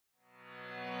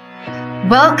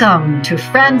Welcome to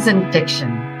Friends in Fiction,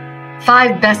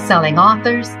 5 best-selling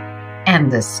authors,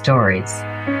 endless stories.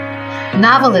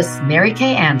 Novelists Mary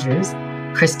Kay Andrews,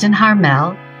 Kristin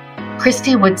Harmel,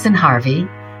 Christy Woodson Harvey,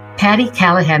 Patty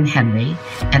Callahan Henry,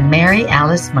 and Mary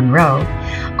Alice Monroe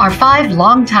are 5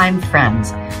 longtime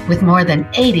friends with more than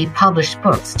 80 published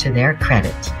books to their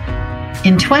credit.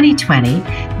 In 2020,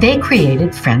 they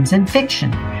created Friends in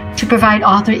Fiction to provide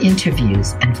author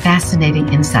interviews and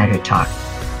fascinating insider talk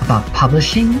about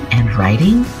publishing and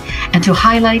writing, and to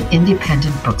highlight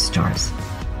independent bookstores.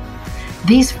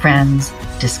 These friends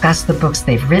discuss the books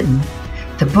they've written,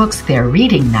 the books they're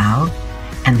reading now,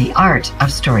 and the art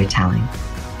of storytelling.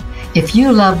 If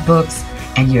you love books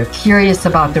and you're curious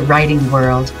about the writing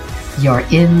world, you're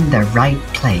in the right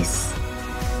place.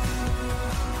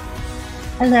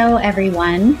 Hello,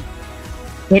 everyone.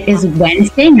 It is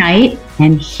Wednesday night,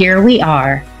 and here we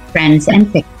are, Friends in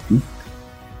Fiction.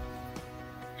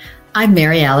 I'm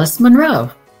Mary Alice Monroe.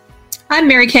 I'm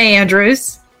Mary Kay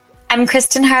Andrews. I'm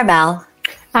Kristin Harmel.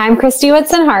 I'm Christy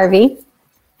Woodson Harvey.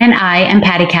 And I am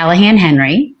Patty Callahan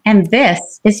Henry, and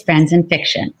this is Friends in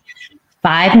Fiction.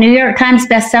 5 New York Times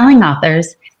bestselling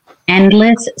authors,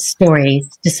 endless stories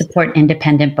to support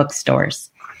independent bookstores.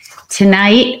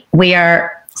 Tonight, we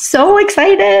are so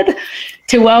excited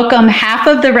to welcome half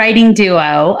of the writing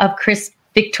duo of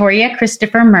Victoria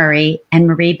Christopher Murray and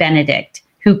Marie Benedict,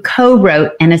 who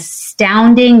co-wrote an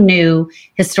astounding new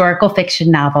historical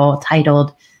fiction novel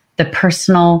titled The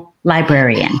Personal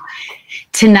Librarian.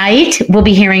 Tonight, we'll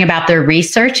be hearing about their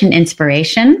research and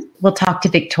inspiration. We'll talk to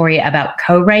Victoria about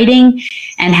co-writing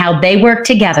and how they work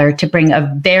together to bring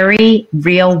a very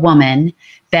real woman,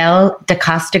 Belle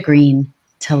DaCosta Green,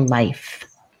 to life.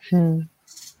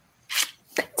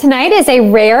 Tonight is a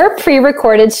rare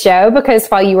pre-recorded show because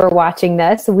while you were watching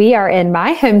this, we are in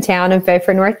my hometown of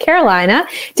Beaufort, North Carolina,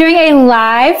 doing a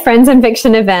live Friends in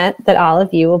Fiction event that all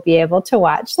of you will be able to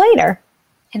watch later.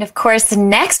 And of course,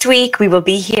 next week we will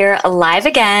be here live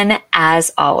again,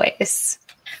 as always.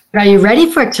 Are you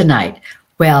ready for tonight?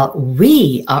 Well,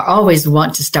 we are always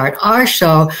want to start our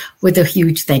show with a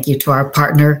huge thank you to our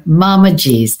partner, Mama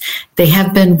G's. They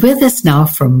have been with us now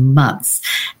for months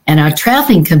and our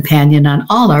traveling companion on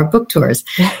all our book tours,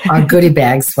 our goodie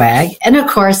bag swag, and of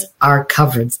course, our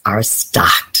cupboards are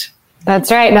stocked.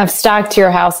 That's right. And I've stocked your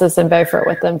houses in Beaufort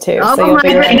with them too. Oh, so you'll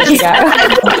be ready to go.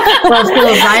 Well, feel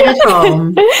right at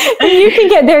home. And you can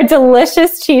get their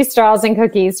delicious cheese straws and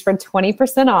cookies for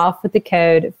 20% off with the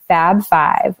code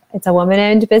FAB5. It's a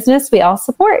woman-owned business we all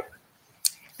support.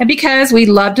 And because we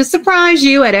love to surprise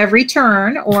you at every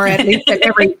turn, or at least at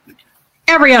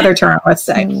every other turn, let's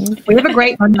say. We have a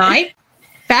great one tonight.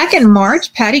 Back in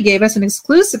March, Patty gave us an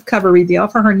exclusive cover reveal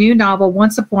for her new novel,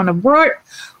 Once Upon a World,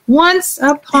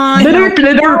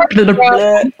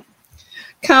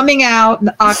 coming out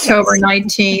October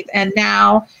 19th. And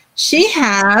now she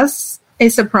has a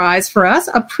surprise for us,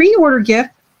 a pre-order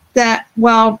gift that,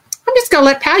 well, I'm just going to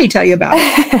let Patty tell you about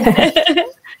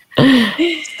it.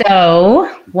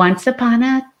 So, once upon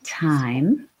a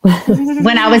time,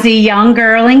 when I was a young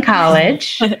girl in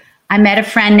college, I met a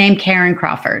friend named Karen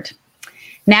Crawford.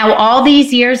 Now, all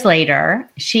these years later,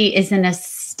 she is an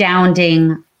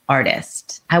astounding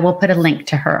artist. I will put a link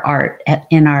to her art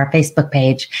in our Facebook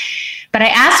page. But I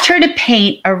asked her to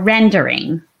paint a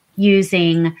rendering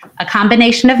using a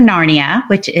combination of Narnia,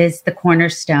 which is the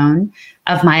cornerstone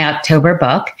of my October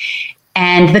book,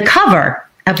 and the cover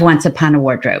of Once Upon a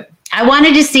Wardrobe. I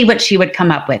wanted to see what she would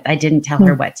come up with. I didn't tell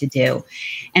her what to do.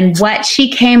 And what she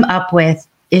came up with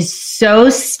is so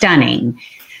stunning.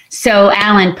 So,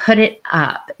 Alan, put it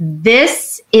up.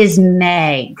 This is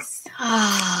Meg's.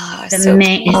 Oh, so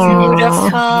beautiful.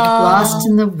 Lost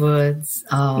in the Woods.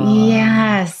 Oh.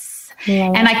 Yes.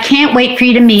 Yeah. And I can't wait for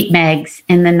you to meet Meg's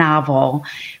in the novel.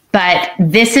 But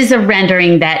this is a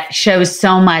rendering that shows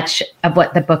so much of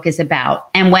what the book is about.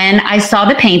 And when I saw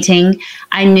the painting,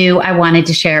 I knew I wanted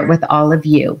to share it with all of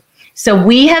you. So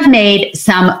we have made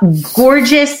some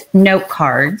gorgeous note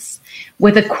cards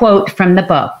with a quote from the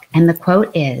book. And the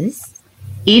quote is,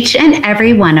 "Each and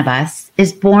every one of us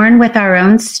is born with our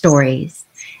own stories,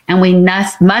 and we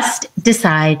must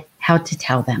decide how to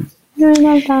tell them." I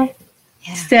love that.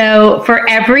 Yeah. So for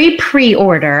every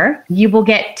pre-order, you will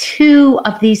get 2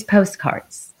 of these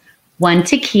postcards, 1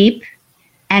 to keep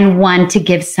and 1 to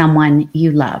give someone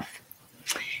you love.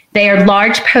 They are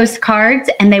large postcards,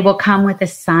 and they will come with a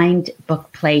signed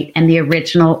book plate and the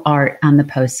original art on the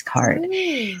postcard.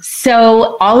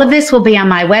 So all of this will be on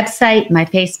my website, my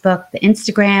Facebook, the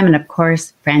Instagram, and of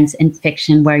course, Friends in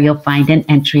Fiction, where you'll find an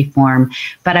entry form.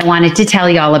 But I wanted to tell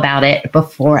you all about it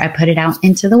before I put it out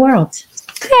into the world.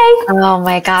 Oh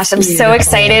my gosh. I'm so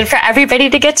excited for everybody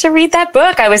to get to read that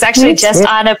book. I was actually just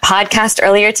on a podcast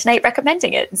earlier tonight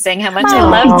recommending it and saying how much I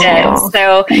loved it.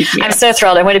 So I'm so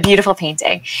thrilled. And what a beautiful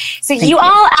painting. So you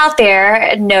all out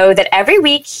there know that every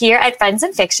week here at Friends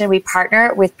in Fiction, we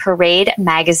partner with Parade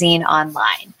Magazine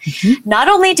Online. Not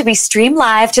only do we stream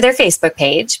live to their Facebook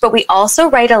page, but we also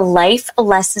write a life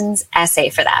lessons essay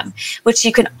for them, which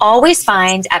you can always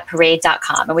find at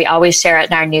parade.com. And we always share it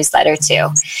in our newsletter too.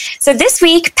 So this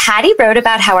week, Patty wrote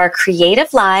about how our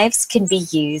creative lives can be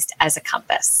used as a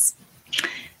compass.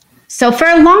 So for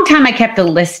a long time, I kept a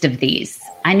list of these.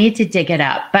 I need to dig it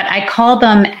up, but I call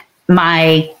them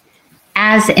my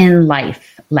as in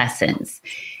life lessons.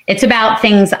 It's about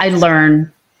things I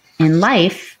learn in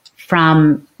life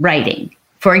from writing.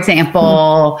 For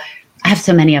example, I have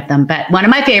so many of them, but one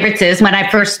of my favorites is when I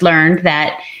first learned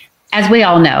that, as we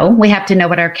all know, we have to know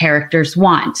what our characters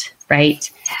want,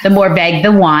 right? The more vague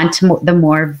the want, the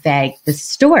more vague the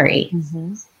story,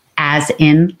 as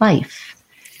in life.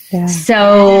 Yeah.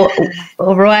 So,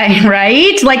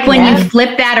 right? Like when you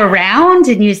flip that around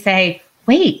and you say,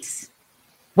 wait,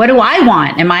 what do I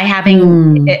want? Am I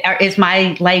having, is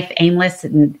my life aimless?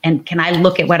 And can I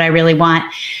look at what I really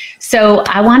want? So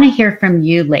I want to hear from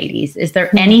you, ladies. Is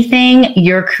there anything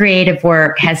your creative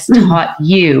work has taught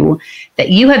you that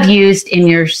you have used in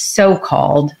your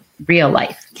so-called real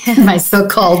life? My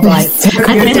so-called life. There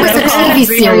was a TV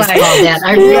series called that.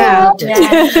 I really loved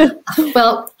it.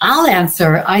 Well, I'll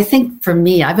answer. I think for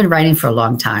me, I've been writing for a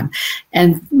long time,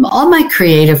 and all my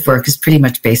creative work is pretty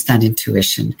much based on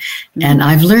intuition. And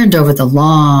I've learned over the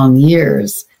long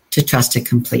years to trust it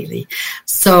completely.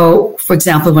 So, for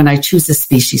example, when I choose a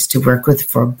species to work with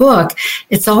for a book,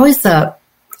 it's always there's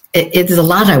a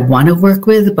lot I want to work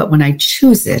with, but when I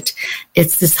choose it,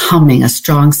 it's this humming, a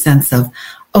strong sense of,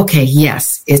 okay,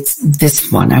 yes, it's this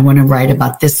one. I want to write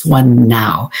about this one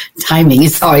now. Timing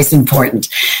is always important.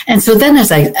 And so then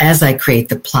as I create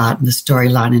the plot and the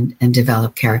storyline and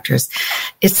develop characters,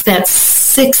 it's that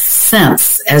sixth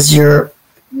sense as you're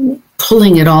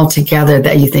pulling it all together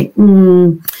that you think,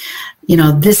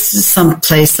 this is some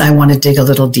place I want to dig a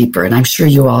little deeper. And I'm sure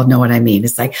you all know what I mean.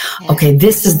 It's like, okay,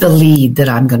 this is the lead that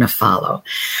I'm going to follow.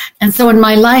 And so in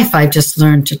my life, I've just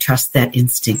learned to trust that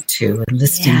instinct too, and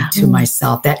listening to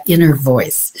myself. That inner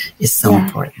voice is so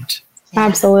important.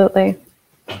 Absolutely.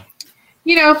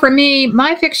 For me,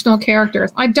 my fictional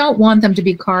characters, I don't want them to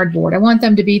be cardboard. I want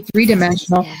them to be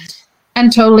three-dimensional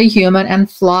and totally human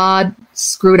and flawed,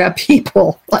 screwed up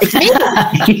people like me.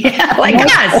 Like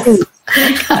us.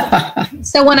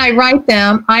 So when I write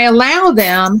them, I allow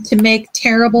them to make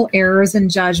terrible errors in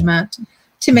judgment,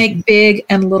 to make big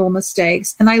and little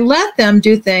mistakes. And I let them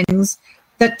do things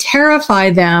that terrify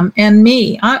them and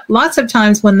me. Lots of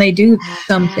times when they do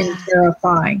something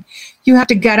terrifying, you have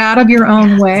to get out of your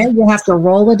own way. You have to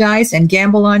roll the dice and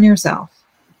gamble on yourself.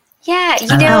 Yeah,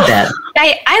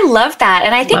 I love that.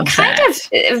 And I think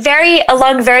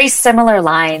along very similar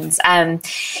lines.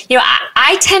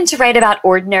 I tend to write about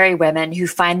ordinary women who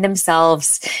find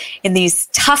themselves in these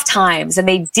tough times and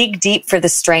they dig deep for the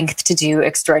strength to do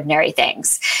extraordinary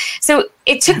things. So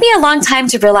it took me a long time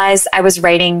to realize I was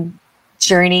writing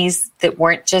journeys that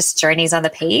weren't just journeys on the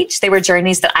page. They were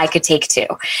journeys that I could take too.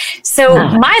 So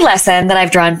my lesson that I've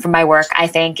drawn from my work, I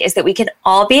think, is that we can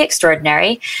all be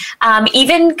extraordinary,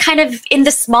 even kind of in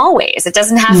the small ways. It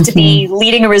doesn't have to be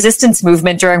leading a resistance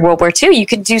movement during World War II. You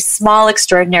can do small,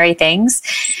 extraordinary things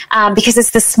because it's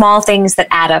the small things that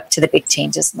add up to the big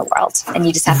changes in the world. And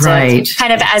you just have to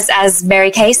kind of, as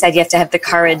Mary Kay said, you have to have the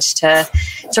courage to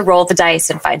roll the dice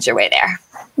and find your way there.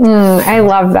 I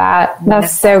love that.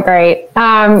 That's so great.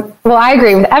 Well, I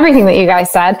agree with everything that you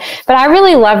guys said, but I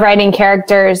really love writing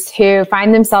characters who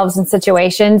find themselves in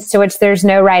situations to which there's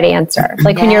no right answer.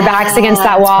 Like when your back's against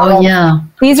that wall,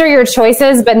 these are your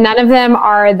choices, but none of them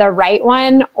are the right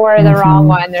one or the wrong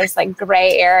one. There's like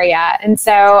gray area. And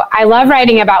so I love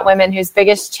writing about women whose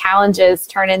biggest challenges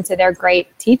turn into their great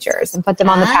teachers and put them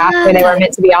on the path where they were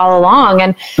meant to be all along.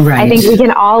 And I think we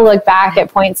can all look back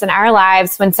at points in our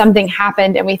lives when something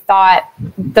happened and we thought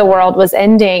the world was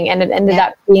ending, and it ended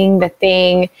up being the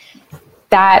thing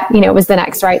that, was the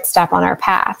next right step on our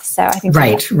path. So I think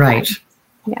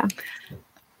yeah.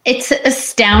 It's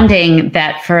astounding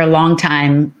that for a long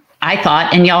time I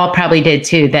thought, and y'all probably did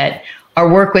too, that our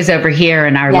work was over here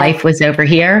and our life was over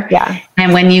here. Yeah.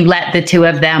 And when you let the two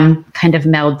of them kind of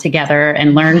meld together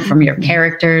and learn from your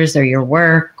characters or your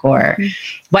work or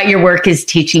what your work is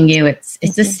teaching you, it's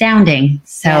astounding.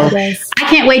 So I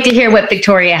can't wait to hear what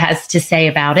Victoria has to say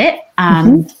about it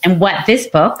and what this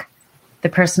book, The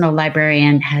Personal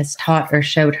Librarian, has taught or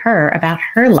showed her about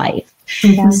her life.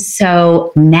 Yeah.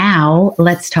 So now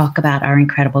let's talk about our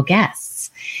incredible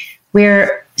guests.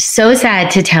 We're so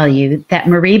sad to tell you that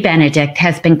Marie Benedict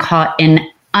has been caught in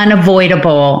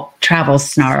unavoidable travel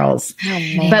snarls.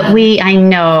 But we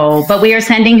are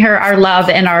sending her our love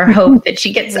and our hope that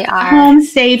she gets home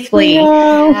safely.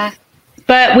 Yeah.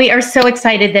 But we are so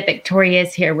excited that Victoria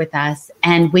is here with us.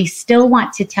 And we still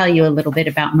want to tell you a little bit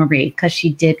about Marie because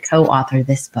she did co-author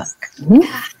this book.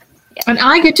 And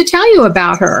I get to tell you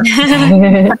about her.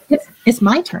 It's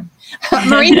my turn.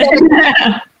 Marie.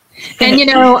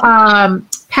 And,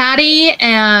 Patty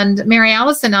and Mary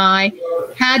Alice and I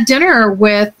had dinner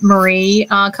with Marie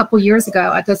a couple years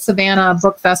ago at the Savannah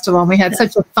Book Festival. And we had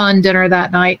such a fun dinner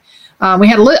that night.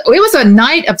 It was a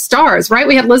night of stars, right?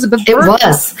 We had Elizabeth Burke.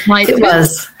 It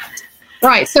was.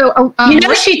 Right. So,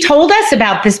 she told us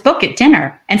about this book at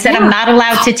dinner and said, I'm not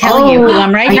allowed to tell you who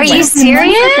I'm writing Are with. you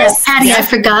serious? Patty, I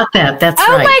forgot that. That's right.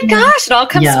 Oh my gosh, it all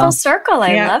comes full circle.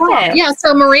 I love it. Yeah,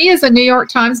 so Marie is a New York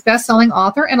Times bestselling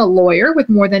author and a lawyer with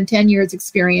more than 10 years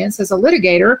experience as a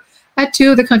litigator at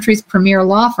 2 of the country's premier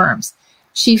law firms.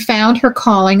 She found her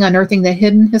calling unearthing the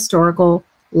hidden historical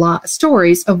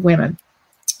stories of women.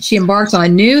 She embarked on a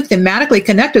new thematically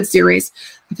connected series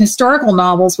of historical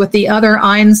novels with The Other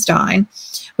Einstein,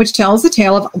 which tells the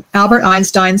tale of Albert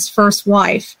Einstein's first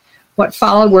wife. What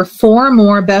followed were 4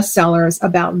 more bestsellers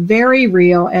about very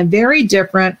real and very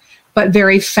different, but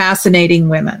very fascinating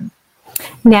women.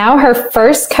 Now her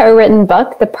first co-written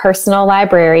book, The Personal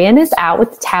Librarian, is out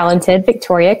with talented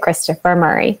Victoria Christopher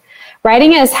Murray.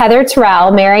 Writing as Heather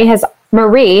Terrell,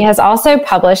 Marie has also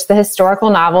published the historical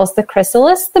novels The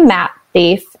Chrysalis, The Map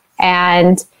Thief,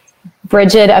 and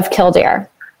Bridget of Kildare.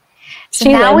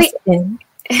 Sorry,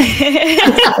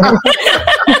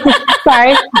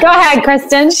 go ahead,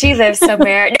 Kristen. She lives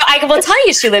somewhere. No, I will tell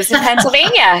you, she lives in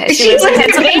Pennsylvania. She lives in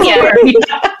Pennsylvania.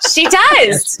 She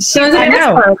does. I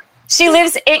know. She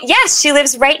lives. She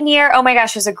lives right near. Oh my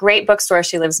gosh, there's a great bookstore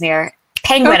she lives near.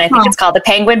 Penguin, I think it's called the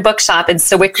Penguin Bookshop in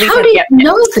Sewickley. How do you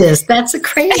know this? That's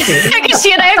crazy. Because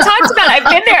she and I have talked about it. I've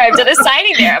been there. I've done a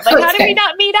signing there. I'm like, how did we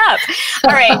not meet up?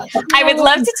 All right. I would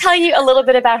love to tell you a little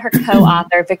bit about her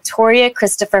co-author, Victoria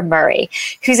Christopher Murray,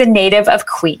 who's a native of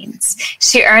Queens.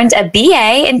 She earned a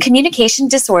BA in Communication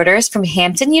Disorders from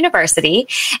Hampton University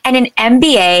and an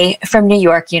MBA from New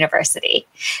York University.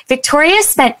 Victoria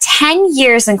spent 10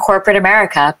 years in corporate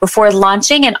America before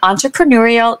launching an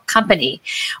entrepreneurial company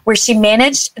where she managed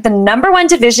the #1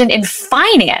 division in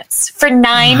finance for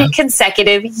 9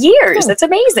 consecutive years. That's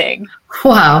amazing.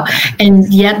 Wow.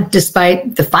 And yet,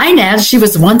 despite the finance, she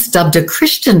was once dubbed a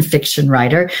Christian fiction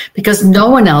writer because no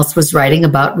one else was writing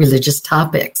about religious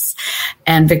topics.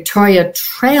 And Victoria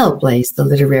trailblazed the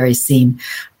literary scene,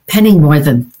 penning more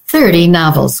than 30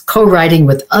 novels, co-writing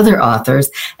with other authors,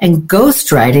 and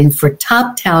ghostwriting for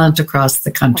top talent across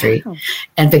the country. Wow.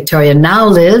 And Victoria now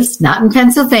lives, not in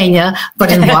Pennsylvania,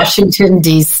 but in Washington,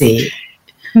 D.C.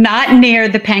 Not near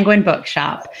the Penguin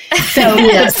Bookshop. So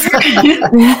yes.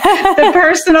 The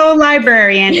Personal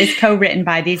Librarian is co-written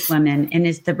by these women and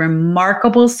is the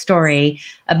remarkable story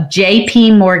of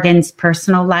J.P. Morgan's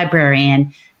personal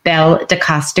librarian, Belle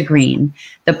DaCosta Green,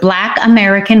 the Black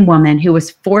American woman who was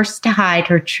forced to hide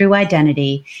her true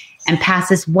identity and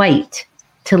pass as white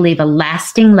to leave a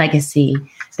lasting legacy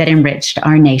that enriched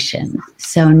our nation.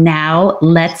 So now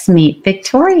let's meet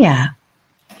Victoria.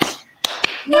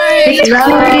 Hi.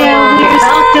 Victoria, we're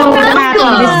so happy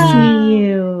to see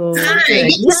you. Hi.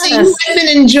 Yes. I've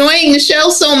been enjoying the show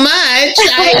so much.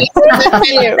 I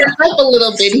up a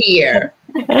little bit here.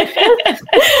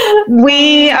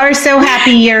 We are so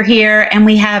happy you're here, and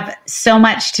we have so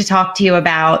much to talk to you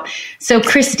about. So,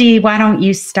 Christy, why don't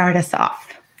you start us off?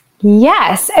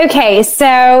 Yes. Okay.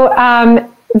 So,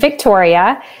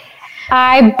 Victoria,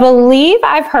 I believe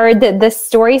I've heard that this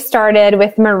story started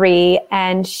with Marie,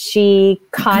 and she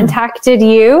contacted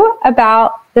you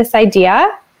about this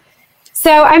idea.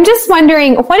 So I'm just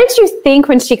wondering, what did you think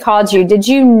when she called you? Did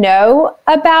you know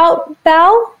about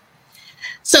Belle?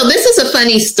 So this is a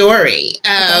funny story.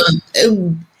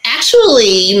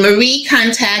 Actually, Marie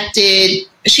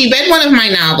she read one of my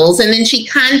novels, and then she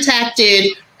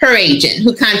contacted her agent,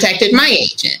 who contacted my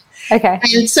agent. Okay.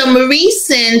 And so Marie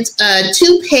sent a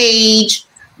 2-page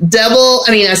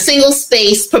a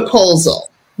single-space proposal.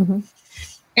 Mm-hmm.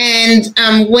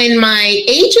 And when my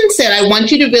agent said, I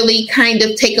want you to really kind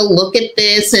of take a look at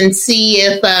this and see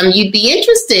if you'd be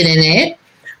interested in it,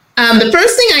 the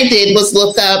first thing I did was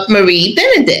look up Marie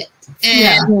Benedict.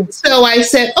 And so I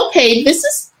said, okay, this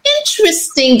is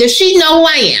interesting. Does she know who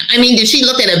I am? I mean, did she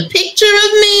look at a picture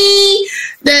of me?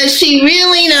 Does she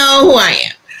really know who I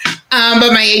am?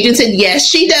 But my agent said, yes,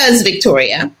 she does,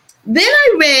 Victoria. then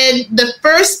I read the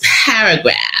first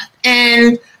paragraph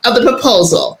of the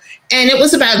proposal. And it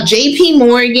was about J.P.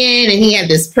 Morgan, and he had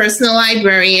this personal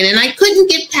librarian, and I couldn't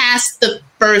get past the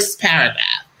first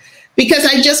paragraph because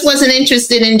I just wasn't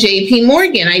interested in J.P.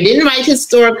 Morgan. I didn't write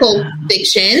historical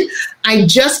fiction. I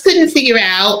just couldn't figure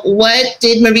out what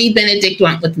did Marie Benedict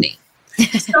want with me.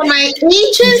 So my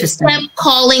agent kept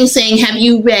calling saying, have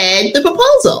you read the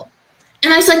proposal?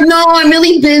 And I was like, no, I'm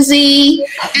really busy.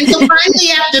 And so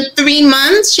finally, after 3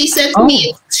 months, she said to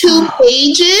me, it's 2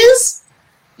 pages.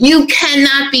 You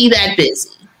cannot be that busy.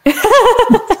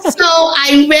 So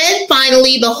I read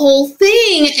finally the whole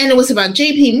thing, and it was about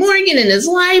J.P. Morgan and his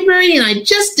library, and I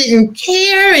just didn't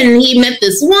care. And he met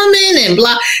this woman and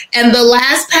blah. And the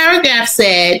last paragraph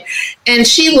said, and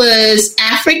she was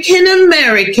African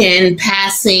American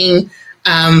passing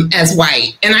as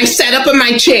white. And I sat up in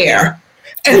my chair.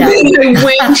 And then I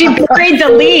went. She played the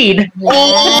lead.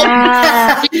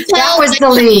 That was the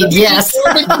lead, yes.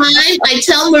 I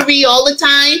tell Marie all the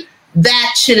time,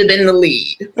 that should have been the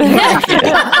lead. It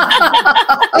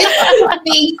took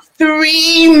me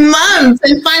 3 months.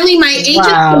 And finally my agent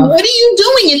said, what are you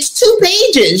doing? It's 2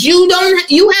 pages. You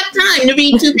have time to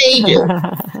read 2 pages.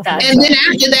 And then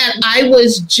after that, I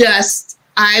was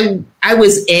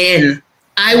in.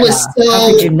 I was so How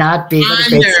could you not be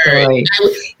honored.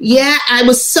 I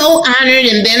was so honored.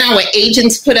 And then our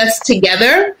agents put us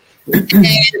together. And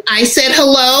I said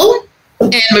hello.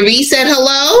 And Marie said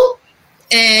hello.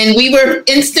 And we were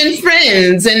instant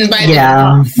friends. And by the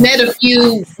time we met a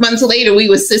few months later, we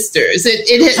were sisters.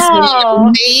 It has been an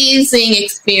amazing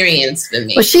experience for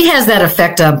me. Well, she has that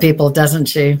effect on people, doesn't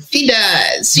she? She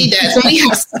does. And we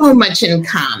have so much in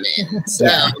common. So.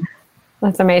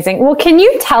 That's amazing. Well, can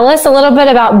you tell us a little bit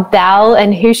about Belle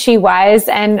and who she was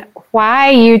and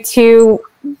why you two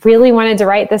really wanted to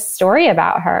write this story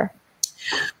about her?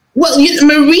 Well,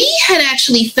 Marie had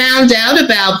actually found out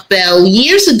about Belle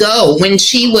years ago when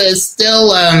she was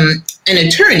still an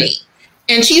attorney.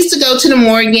 And she used to go to the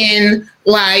Morgan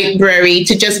Library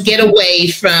to just get away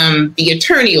from the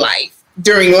attorney life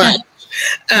during lunch.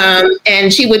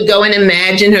 And she would go and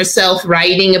imagine herself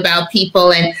writing about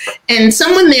people. And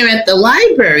someone there at the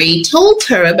library told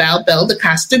her about Belle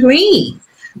DeCosta Green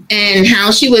and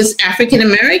how she was African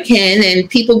American. And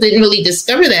people didn't really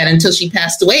discover that until she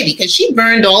passed away because she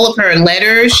burned all of her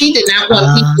letters. She did not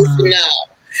want people to know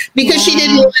because she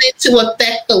didn't want it to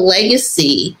affect the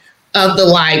legacy of the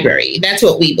library. That's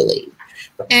what we believe.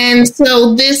 And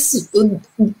so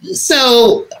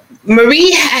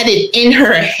Marie had it in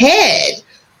her head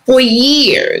for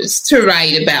years to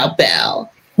write about Belle.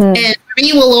 And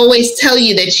Marie will always tell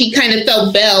you that she kind of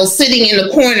felt Belle sitting in the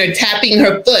corner, tapping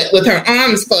her foot with her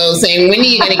arms closed, saying, when are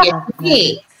you going to get to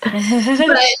me?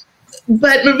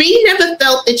 But Marie never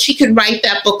felt that she could write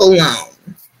that book alone.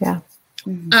 Yeah.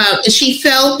 She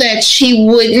felt that she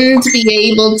wouldn't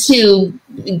be able to,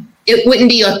 it wouldn't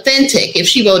be authentic if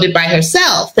she wrote it by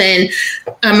herself. And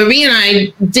Marie and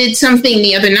I did something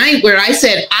the other night where I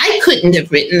said, I couldn't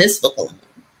have written this book alone.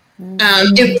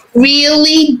 It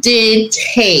really did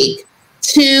take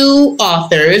 2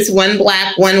 authors, one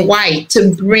Black, one white,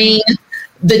 to bring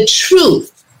the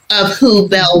truth of who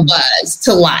Belle was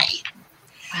to light.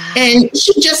 And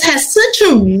she just has such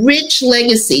a rich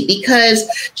legacy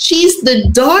because she's the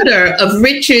daughter of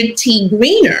Richard T.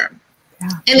 Greener. Yeah.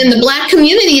 And in the Black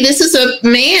community, this is a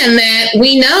man that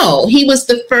we know. He was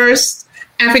the first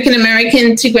African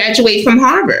American to graduate from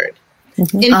Harvard.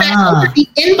 In fact, he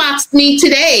inboxed me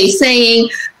today saying,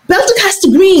 Belle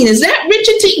DeCosta Green, is that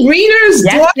Richard T. Greener's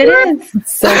daughter? It is.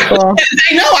 So cool.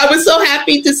 I know. I was so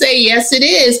happy to say, yes, it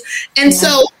is. And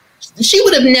so she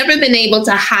would have never been able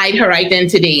to hide her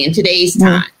identity in today's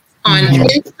time. On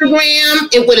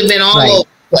Instagram, it would have been all over the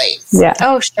place. Yeah.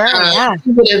 Oh, sure. She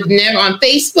would have never, on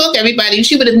Facebook,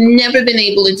 she would have never been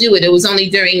able to do it. It was only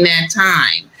during that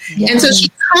time. Yeah. And so she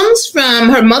comes from,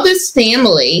 her mother's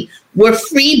family were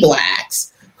free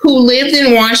Blacks who lived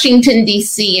in Washington,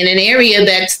 D.C., in an area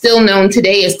that's still known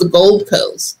today as the Gold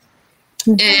Coast.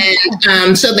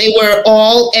 And so they were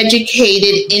all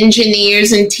educated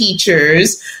engineers and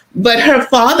teachers, but her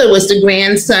father was the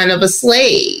grandson of a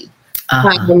slave,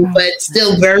 but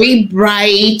still very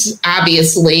bright,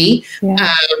 obviously.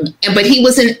 Yeah. But he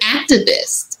was an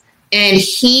activist. And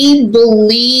he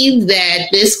believed that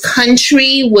this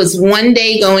country was one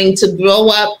day going to grow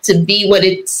up to be what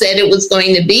it said it was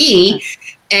going to be.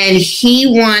 And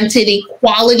he wanted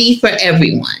equality for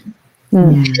everyone.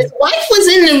 His wife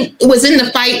was in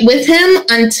the fight with him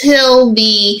until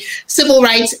the Civil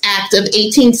Rights Act of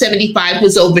 1875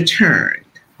 was overturned.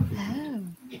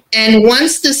 And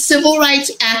once the Civil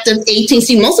Rights Act of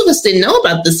most of us didn't know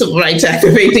about the Civil Rights Act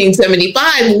of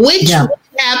 1875, which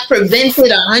would have prevented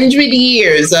 100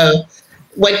 years of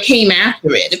what came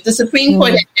after it. If the Supreme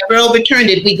Court had never overturned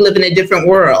it, we'd live in a different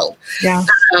world. Yeah.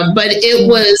 But it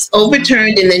was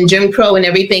overturned, and then Jim Crow and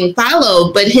everything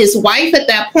followed. But his wife at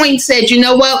that point said, you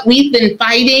know what, we've been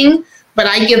fighting, but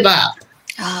I give up.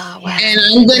 Oh, wow. And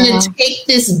I'm going to take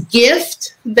this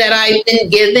gift that I've been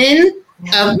given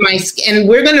of my skin, and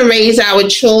we're going to raise our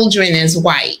children as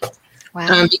white.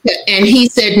 Wow. And he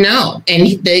said no,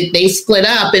 and they split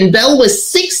up. And Belle was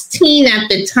 16 at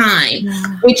the time,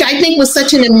 which I think was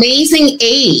such an amazing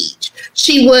age.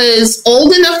 She was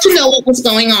old enough to know what was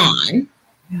going on,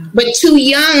 but too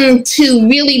young to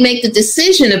really make the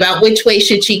decision about which way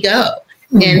should she go.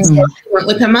 And so she went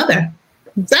with her mother.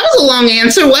 That was a long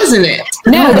answer, wasn't it?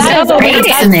 No, that was a great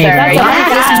answer. That's a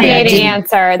fascinating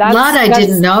answer. A lot I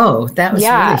didn't know. That was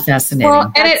really fascinating.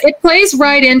 Well, and it plays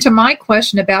right into my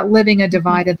question about living a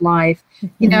divided life.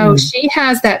 You know, she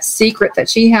has that secret that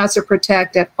she has to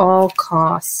protect at all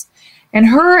costs. And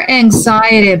her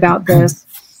anxiety about this,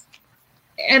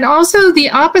 and also the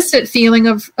opposite feeling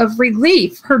of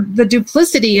relief, the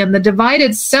duplicity and the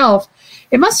divided self,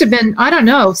 it must have been, I don't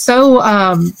know, so...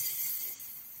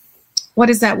 what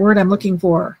is that word I'm looking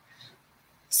for?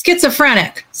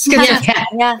 Schizophrenic.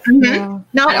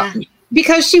 Not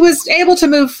because she was able to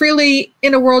move freely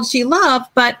in a world she loved,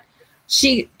 but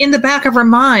she, in the back of her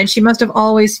mind, she must have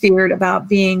always feared about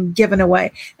being given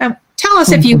away. Tell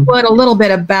us, if you would, a little bit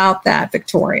about that,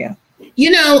 Victoria.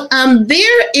 You know,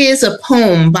 there is a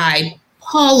poem by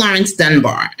Paul Laurence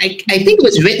Dunbar. I think it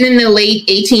was written in the late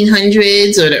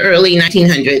 1800s or the early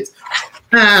 1900s.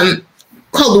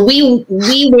 Called We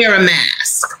Wear a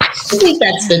Mask. I think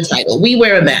that's the title, We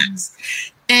Wear a Mask.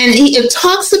 And it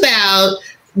talks about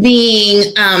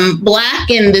being Black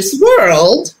in this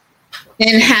world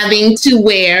and having to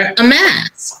wear a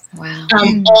mask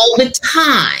all the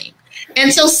time.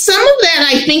 And so some of that,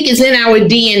 I think, is in our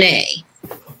DNA.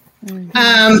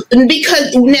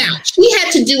 Because now she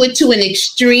had to do it to an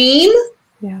extreme.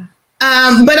 Yeah.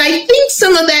 But I think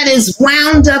some of that is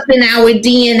wound up in our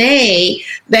DNA,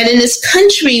 that in this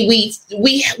country we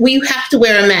have to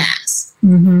wear a mask.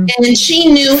 And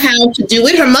she knew how to do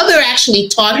it. Her mother actually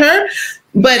taught her,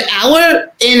 but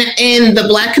in the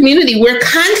Black community, we're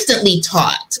constantly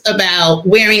taught about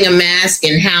wearing a mask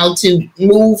and how to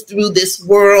move through this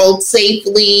world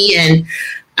safely, and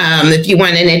if you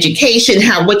want an education,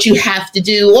 what you have to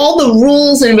do, all the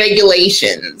rules and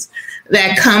regulations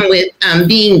that come with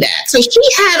being that. So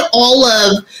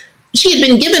she had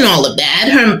been given all of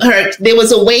that. There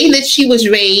was a way that she was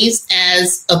raised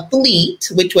as a Fleet,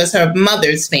 which was her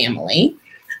mother's family.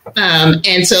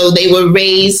 And so they were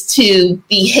raised to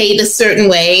behave a certain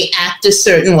way, act a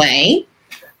certain way.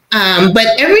 But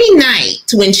every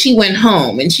night when she went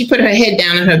home and she put her head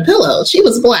down on her pillow, she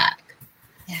was Black.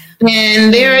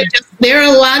 And there are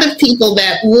a lot of people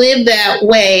that live that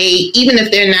way, even if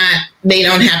they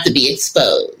don't have to be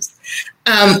exposed.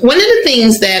 One of the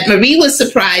things that Marie was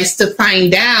surprised to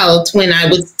find out when I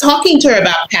was talking to her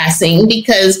about passing,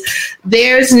 because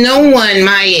there's no one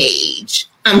my age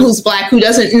who's Black who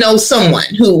doesn't know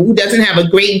someone who doesn't have a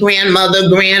great-grandmother,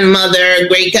 grandmother,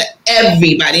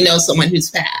 everybody knows someone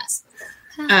who's passed.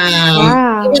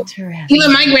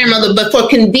 Even my grandmother, but for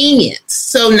convenience.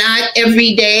 So not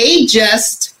every day,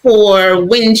 just for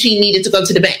when she needed to go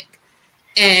to the bank.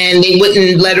 And they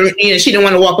wouldn't let her, she didn't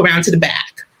want to walk around to the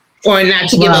back, or not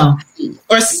to give up,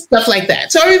 or stuff like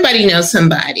that. So everybody knows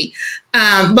somebody.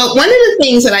 But one of the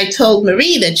things that I told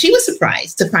Marie that she was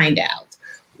surprised to find out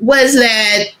was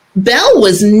that Belle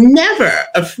was never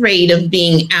afraid of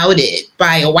being outed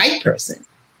by a white person.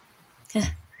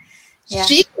 Yeah.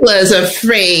 She was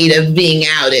afraid of being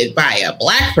outed by a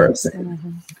Black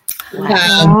person.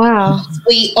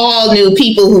 We all knew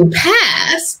people who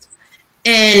passed,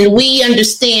 and we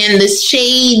understand the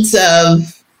shades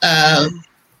of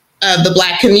the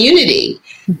Black community.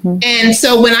 And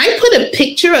so when I put a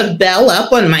picture of Belle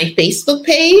up on my Facebook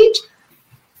page,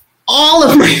 all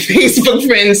of my Facebook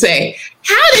friends say,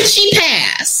 "How did she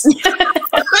pass?" They're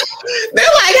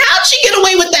like, "How'd she get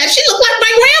away with that? She looked like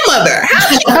my grandmother.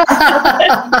 How'd she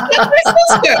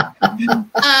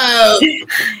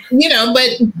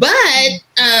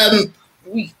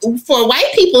but for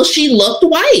white people, she looked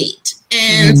white.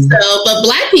 And but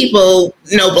Black people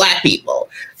know Black people.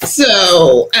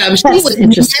 So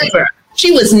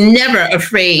she was never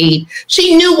afraid.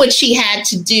 She knew what she had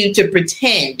to do to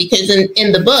pretend, because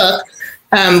in the book,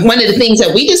 one of the things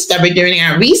that we discovered during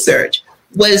our research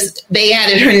was they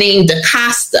added her name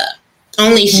DaCosta.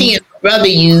 Only she and her brother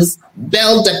used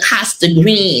Belle DaCosta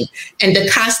Green, and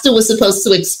DaCosta was supposed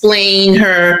to explain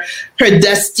her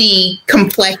dusty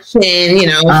complexion. You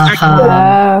know,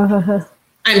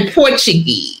 I'm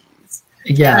Portuguese.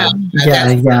 Yeah.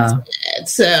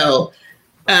 So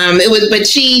it was, but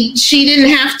she didn't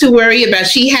have to worry about.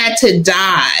 She had to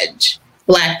dodge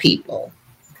Black people.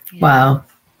 Wow.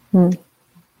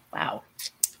 Wow.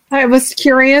 I was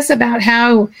curious about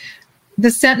how the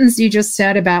sentence you just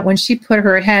said about when she put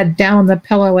her head down on the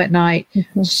pillow at night,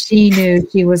 she knew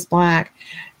she was Black.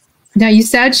 Now, you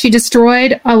said she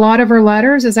destroyed a lot of her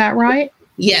letters. Is that right?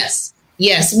 Yes.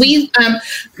 We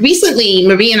recently,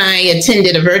 Marie and I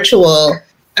attended a virtual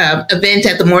event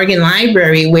at the Morgan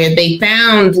Library where they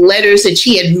found letters that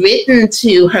she had written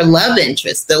to her love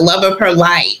interest, the love of her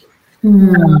life, a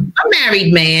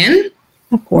married man.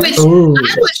 Of course. Which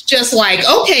I was just like,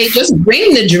 okay, just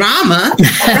bring the drama.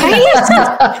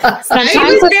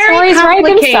 Sometimes the stories write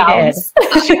themselves.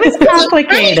 She was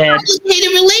complicated. Very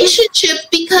complicated relationship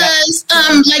because,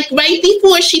 like right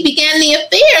before she began the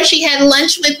affair, she had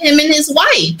lunch with him and his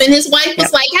wife, and his wife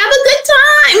was like, "Have a good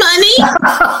time, honey."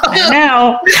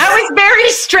 No, I was very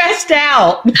stressed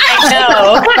out. I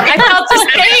know. I felt the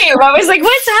same. I was like,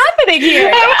 "What's happening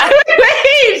here?"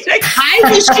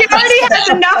 She already has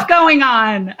enough going on.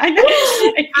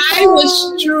 I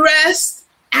was stressed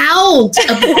out.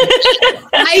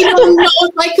 I don't know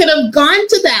if I could have gone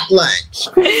to that lunch.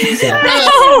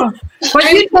 But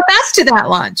you took us to that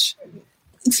lunch.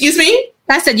 Excuse me?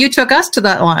 I said you took us to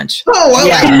that lunch. Oh, well,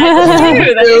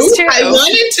 That is true. I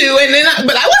wanted to, and then,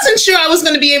 but I wasn't sure I was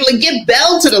going to be able to get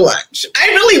Belle to the lunch. I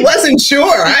really wasn't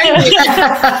sure. I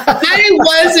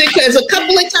wasn't, because a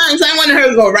couple of times I wanted her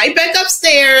to go right back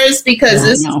upstairs because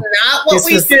this is not what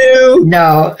we do.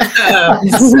 No,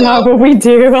 This is not what we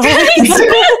do.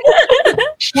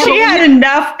 She had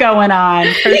enough going on.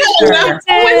 For sure.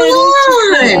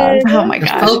 Oh my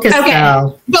gosh. Focus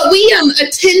now. But we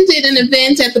attended an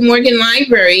event at the Morgan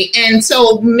Library, and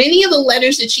so many of the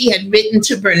letters that she had written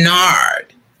to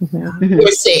Bernard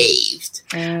were saved.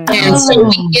 And so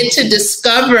we get to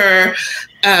discover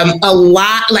a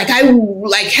lot.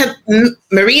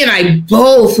 Marie and I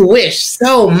both wish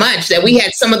so much that we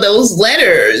had some of those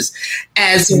letters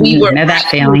as we were. Know that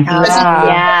feeling.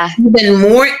 Even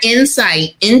more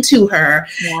insight into her.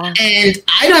 Yeah. And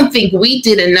I don't think we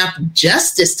did enough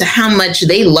justice to how much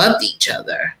they loved each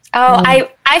other. Oh,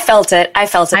 I felt it. I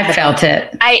felt it.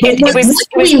 It was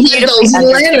those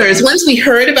letters. Once we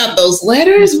heard about those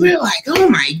letters, we were like, "Oh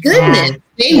my goodness!"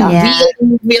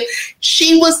 Really.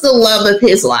 She was the love of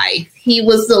his life. He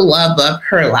was the love of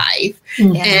her life,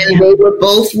 and they were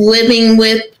both living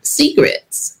with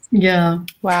secrets. Yeah.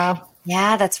 Wow.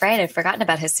 Yeah, that's right. I'd forgotten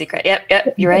about his secret.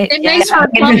 Yep, you're right. It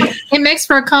makes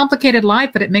for a complicated life,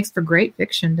 but it makes for great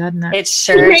fiction, doesn't it? It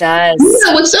sure does. You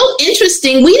know, what's so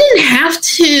interesting, we didn't have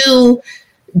to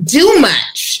do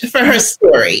much for her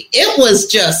story. It was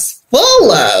just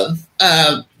full of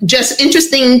just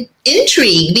interesting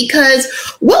intrigue, because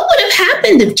what would have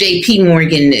happened if J.P.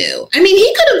 Morgan knew? I mean,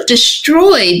 he could have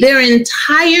destroyed their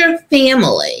entire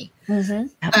family. And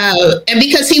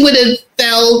because he would have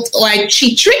felt like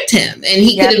she tricked him, and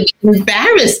he could have been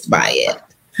embarrassed by it.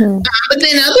 But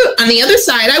then on the other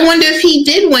side, I wonder if he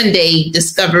did one day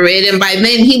discover it, and by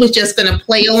then he was just going to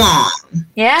play along.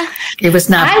 Yeah. It was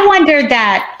not. I wondered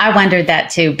that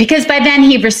too, because by then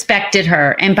he respected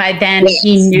her, and by then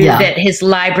he knew that his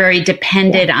library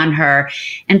depended on her.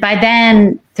 And by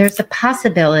then there's a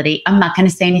possibility. I'm not going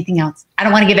to say anything else. I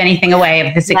don't want to give anything away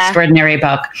of this extraordinary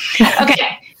book.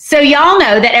 Okay. So y'all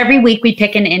know that every week we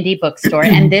pick an indie bookstore,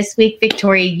 and this week,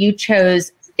 Victoria, you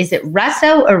chose, is it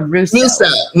Russo or Russo?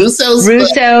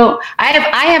 Russo.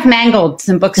 I have mangled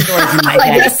some bookstores in my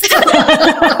day. So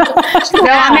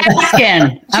I'm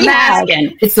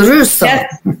asking. It's Russo.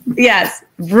 Yes.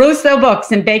 Russo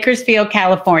Books in Bakersfield,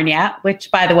 California, which,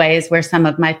 by the way, is where some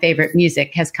of my favorite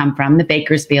music has come from, the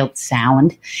Bakersfield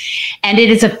sound. And it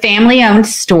is a family-owned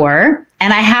store.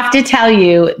 And I have to tell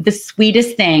you the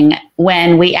sweetest thing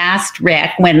when we asked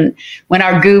Rick, when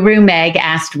our guru Meg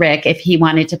asked Rick if he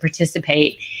wanted to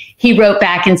participate, he wrote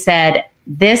back and said,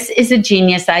 "This is a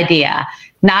genius idea.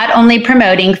 Not only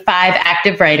promoting 5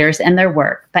 active writers and their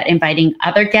work, but inviting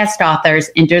other guest authors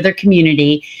into their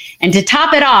community. And to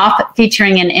top it off,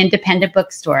 featuring an independent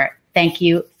bookstore. Thank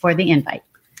you for the invite."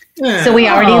 So we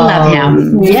already love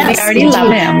him. Yes, we already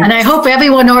love him. And I hope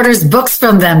everyone orders books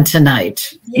from them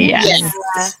tonight. Yes.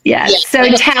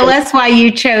 So tell us why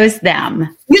you chose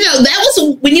them. You know, that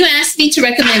was when you asked me to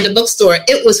recommend a bookstore,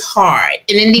 it was hard.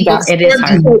 An indie bookstore. It is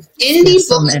hard. Indie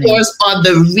bookstores are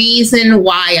the reason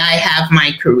why I have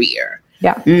my career.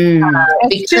 Yeah.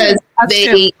 Because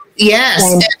they,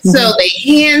 yes. And so they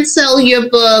hand sell your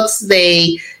books.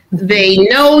 They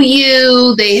know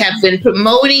you. They have been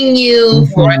promoting you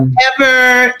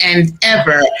forever and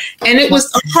ever. And it was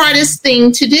the hardest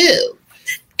thing to do.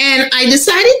 And I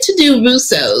decided to do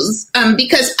Russo's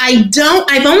because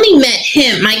I've only met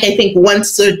him, Mike, I think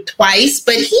once or twice,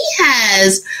 but he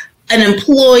has an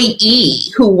employee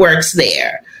who works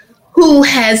there who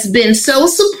has been so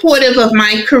supportive of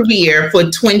my career for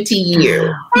 20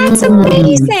 years. That's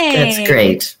amazing. That's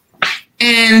great.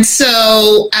 And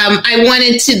so I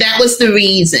wanted to, that was the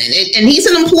reason. And he's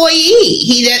an employee.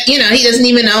 He doesn't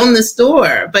even own the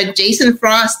store, but Jason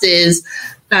Frost is,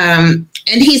 and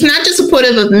he's not just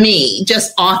supportive of me,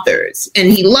 just authors.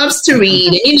 And he loves to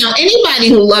read. And, anybody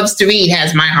who loves to read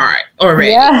has my heart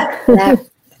already. Yeah.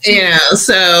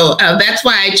 So that's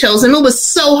why I chose him. It was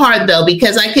so hard, though,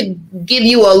 because I could give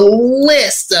you a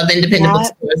list of independent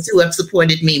bookstores who have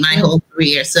supported me my whole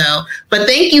career. So, but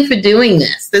thank you for doing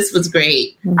this. This was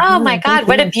great. Oh, my God.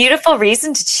 What a beautiful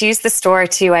reason to choose the store,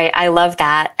 too. I love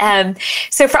that.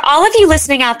 So for all of you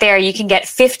listening out there, you can get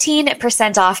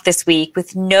 15% off this week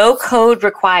with no code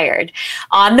required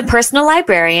on The Personal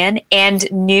Librarian and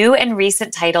new and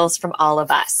recent titles from all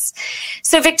of us.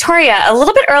 So, Victoria, a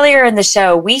little bit earlier in the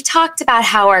show, we talked about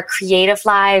how our creative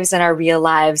lives and our real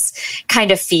lives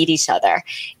kind of feed each other.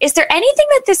 Is there anything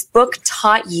that this book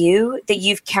taught you that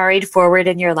you've carried forward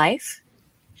in your life?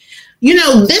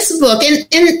 This book and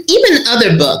even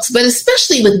other books, but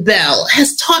especially with Belle,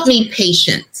 has taught me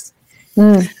patience.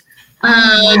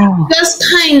 Just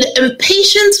kind of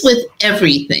patience with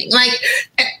everything. Like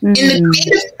in the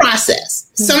creative process,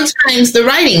 sometimes the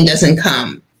writing doesn't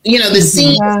come. The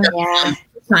scenes don't come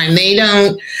time. They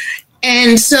don't.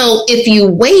 And so if you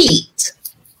wait,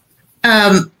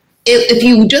 if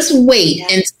you just wait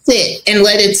and sit and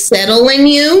let it settle in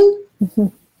you,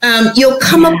 you'll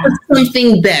come up with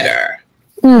something better.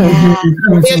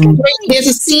 There's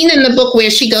a scene in the book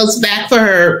where she goes back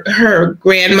for her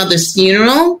grandmother's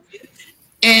funeral.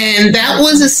 And that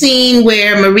was a scene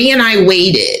where Marie and I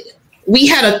waited. We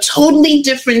had a totally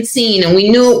different scene and we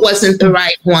knew it wasn't the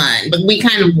right one, but we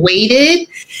kind of waited.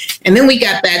 And then we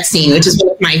got that scene, which is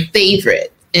one of my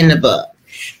favorite in the book.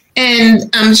 And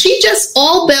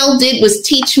all Belle did was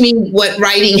teach me what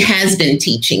writing has been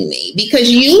teaching me. Because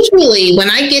usually when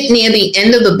I get near the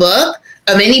end of the book,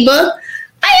 of any book,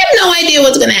 I have no idea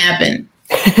what's going to happen.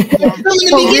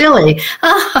 Really? In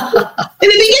the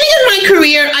beginning of my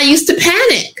career, I used to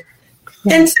panic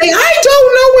and say, I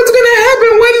don't know what's going to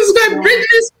happen. What is God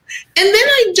written? And then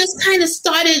I just kind of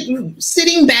started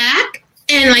sitting back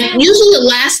and usually the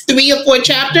last 3 or 4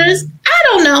 chapters, I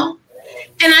don't know.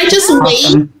 And I just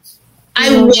wait.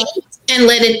 I wait and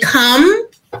let it come.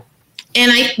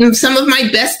 And some of my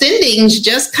best endings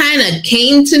just kind of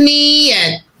came to me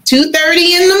at 2:30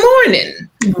 in the morning.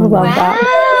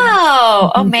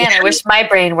 Wow. Oh man, I wish my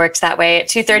brain worked that way at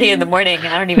 2:30 in the morning.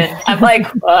 I'm like,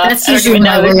 that's usually when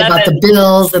I worry about the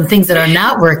bills and things that are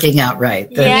not working out right.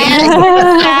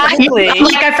 Exactly.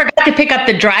 Like I forgot to pick up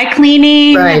the dry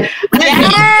cleaning. Right.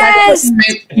 Yes.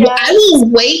 I will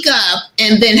wake up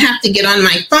and then have to get on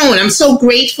my phone. I'm so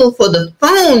grateful for the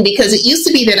phone because it used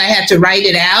to be that I had to write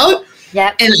it out.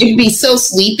 Yep. And I'd be so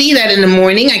sleepy that in the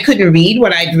morning I couldn't read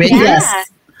what I'd written. Yeah.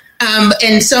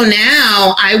 And so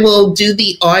now I will do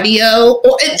the audio,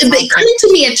 or they come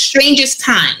to me at strangest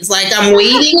times. Like I'm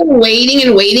waiting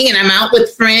and I'm out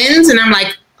with friends and I'm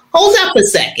like, hold up a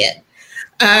second.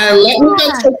 Let me go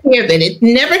take care of it. It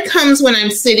never comes when I'm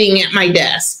sitting at my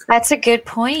desk. That's a good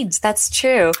point. That's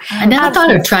true. I never thought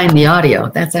of trying the audio.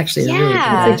 That's actually a really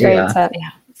good idea.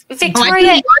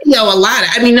 Victoria, I do the audio a lot.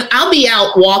 I mean, I'll be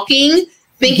out walking,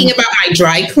 thinking about my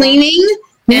dry cleaning.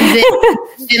 And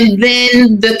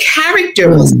then the character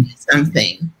will say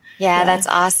something. Yeah, that's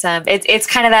awesome. It's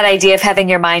kind of that idea of having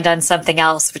your mind on something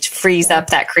else, which frees up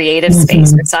that creative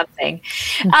space or something.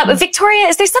 Victoria,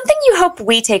 is there something you hope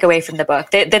we take away from the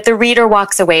book that the reader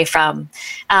walks away from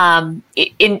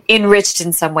enriched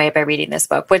in some way by reading this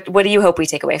book? What do you hope we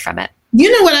take away from it?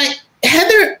 You know what,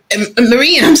 Heather,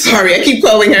 Marie, I'm sorry, I keep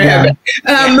calling her Heather.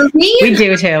 Marie, we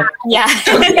do too. Yeah.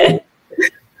 Okay.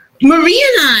 Marie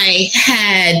and I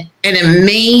had an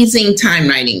amazing time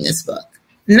writing this book.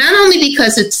 Not only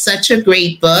because it's such a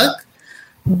great book,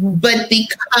 but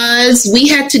because we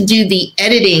had to do the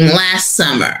editing last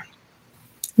summer.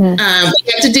 We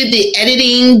had to do the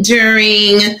editing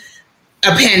during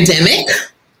a pandemic.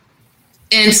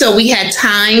 And so we had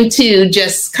time to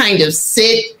just kind of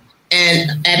sit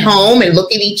at home and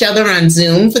look at each other on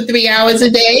Zoom for 3 hours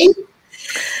a day.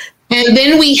 And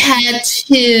then we had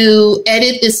to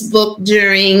edit this book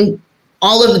during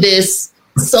all of this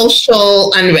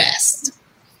social unrest.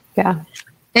 Yeah.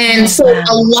 And so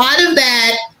a lot of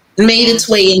that made its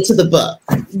way into the book,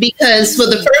 because for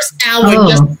the first hour,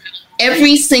 just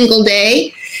every single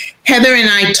day, Heather and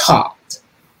I talked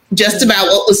just about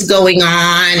what was going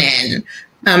on and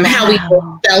how we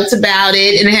felt about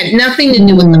it. And it had nothing to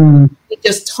do with we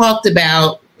just talked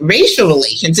about racial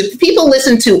relations. If people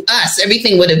listened to us,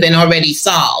 everything would have been already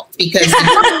solved, because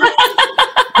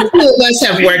the two of us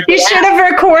have worked. You should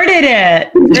have recorded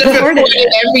it.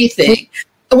 Recorded everything.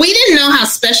 We didn't know how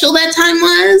special that time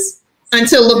was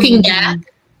until looking back.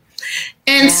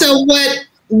 And so what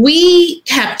we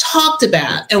have talked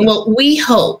about and what we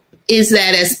hope is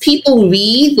that as people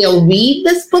read, they'll read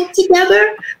this book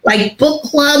together. Like book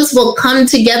clubs will come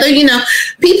together. You know,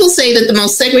 people say that the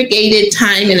most segregated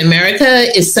time in America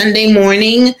is Sunday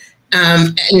morning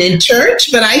and in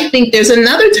church, but I think there's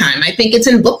another time. I think it's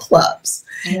in book clubs.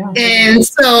 Yeah. And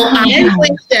so I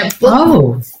wish that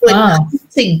books would come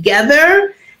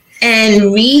together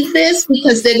and read this,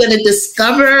 because they're going to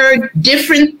discover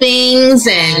different things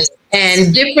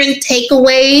and different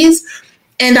takeaways.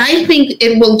 And I think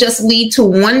it will just lead to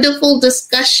wonderful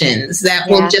discussions that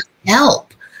will just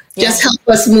help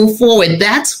us move forward.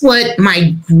 That's what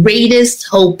my greatest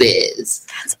hope is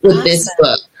with this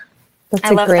book. That's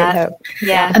a great hope.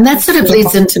 Yeah. And that sort of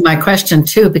leads into my question,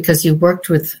 too, because you worked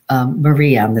with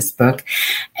Marie on this book.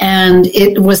 And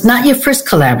it was not your first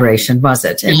collaboration, was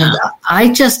it? And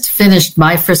I just finished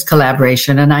my first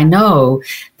collaboration, and I know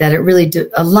that it really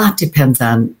a lot depends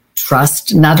on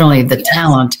trust, not only the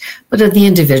talent, but of the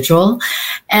individual.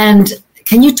 And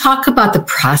can you talk about the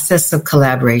process of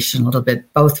collaboration a little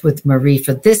bit, both with Marie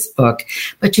for this book,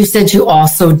 but you said you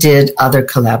also did other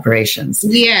collaborations.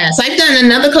 Yes, I've done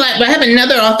another I have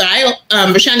another author,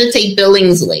 Rashonda Tate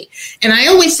Billingsley. And I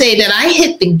always say that I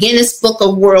hit the Guinness Book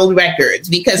of World Records,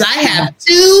 because I have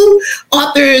two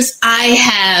authors I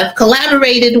have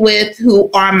collaborated with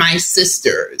who are my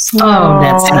sisters. Oh,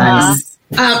 that's nice.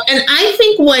 And I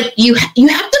think what you have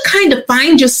to kind of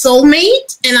find your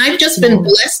soulmate, and I've just been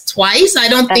blessed twice. I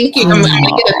don't think I'm going to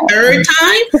get a third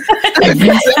time.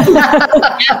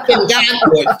 Asking God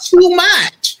for too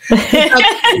much.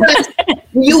 But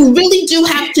you really do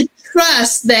have to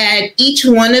trust that each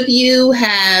one of you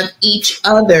have each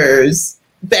other's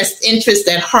best interest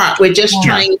at heart. We're just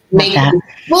trying to make the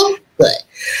book good.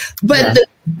 But the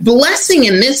blessing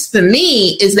in this for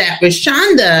me is that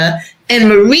Rashonda and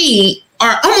Marie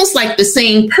are almost like the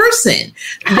same person.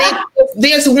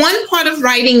 There's one part of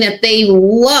writing that they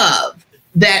love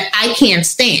that I can't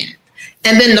stand.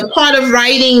 And then the part of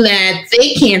writing that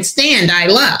they can't stand, I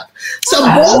love. So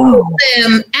both of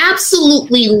them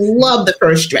absolutely love the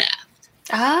first draft.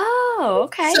 Oh,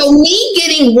 okay. So me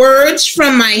getting words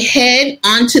from my head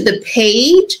onto the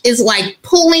page is like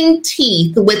pulling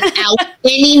teeth without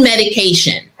any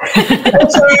medication.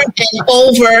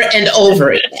 Over and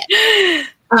over again.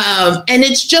 And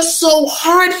it's just so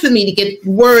hard for me to get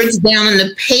words down on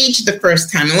the page the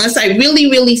first time, unless I really,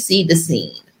 really see the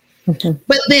scene.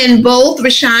 But then both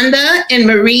Rashonda and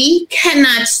Marie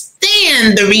cannot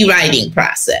stand the rewriting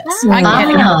process.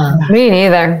 Me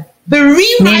neither. The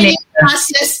rewriting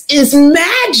process is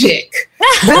magic.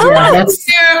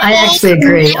 I actually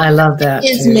agree. I love that.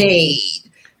 Is made.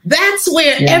 That's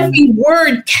where every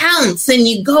word counts, and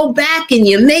you go back and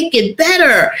you make it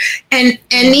better. And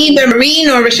neither Marie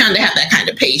nor Rashonda have that kind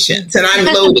of patience, and I'm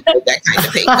loaded with that kind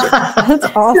of patience.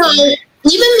 That's awesome. So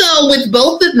even though with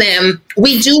both of them,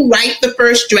 we do write the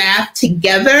first draft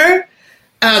together,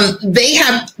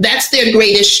 that's their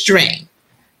greatest strength.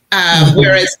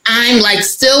 Whereas I'm like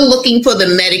still looking for the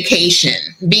medication,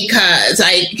 because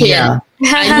I can't.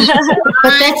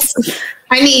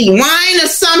 I need wine or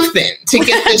something to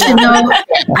get this.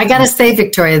 I got to say,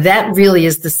 Victoria, that really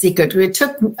is the secret. It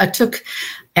took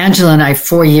Angela and I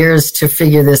 4 years to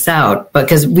figure this out,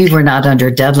 because we were not under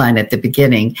deadline at the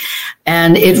beginning.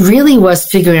 And it really was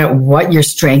figuring out what your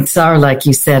strengths are, like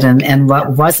you said, and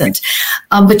what wasn't.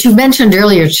 But you mentioned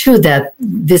earlier, too, that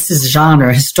this is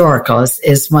genre, historical,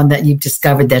 is one that you've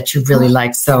discovered that you really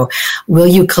like. So will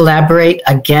you collaborate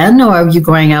again, or are you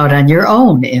going out on your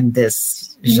own in this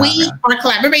genre? We are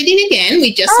collaborating again.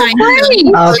 We just signed.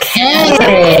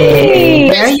 Okay.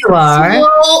 There you are.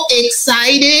 So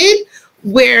excited.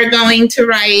 We're going to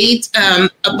write a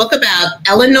book about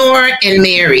Eleanor and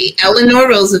Mary, Eleanor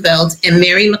Roosevelt and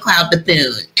Mary McLeod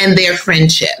Bethune, and their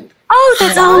friendship. Oh,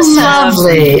 that's awesome.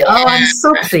 Lovely. Oh, I'm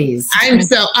so pleased.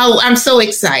 I'm so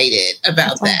excited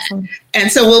about that.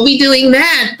 And so we'll be doing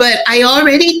that. But I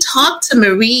already talked to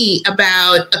Marie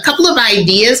about a couple of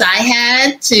ideas I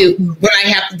had when I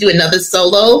have to do another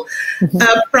solo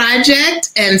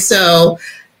project. And so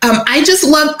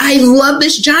I love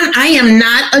this genre. I am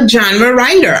not a genre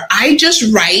writer. I just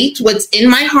write what's in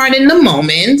my heart in the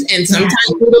moment. And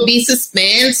sometimes it'll be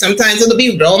suspense. Sometimes it'll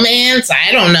be romance.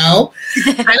 I don't know.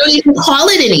 I don't even call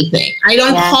it anything. I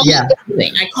don't call it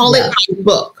anything. I call it my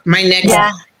book, my next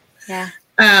book. Yeah.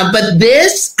 But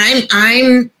this,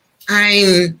 I'm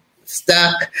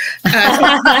stuck.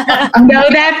 Know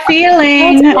that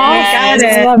feeling. Yes.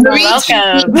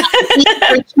 Welcome.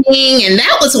 And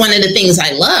that was one of the things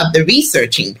I love, the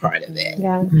researching part of it.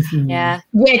 Yeah. Yeah.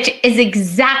 Which is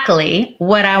exactly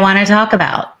what I want to talk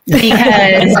about,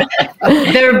 because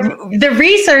the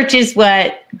research is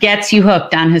what gets you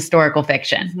hooked on historical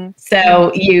fiction.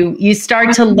 So you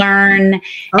start to learn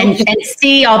and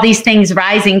see all these things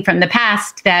rising from the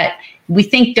past that we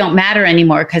think don't matter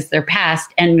anymore because they're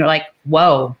past. And you're like,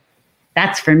 whoa,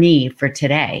 that's for me for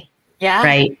today. Yeah.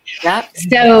 Right. Yep.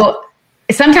 So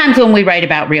sometimes when we write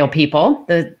about real people,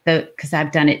 because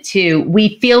I've done it too,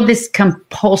 we feel this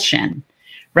compulsion,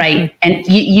 right? And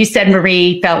you said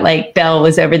Marie felt like Belle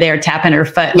was over there tapping her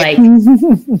foot, like,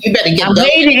 you better get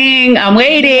I'm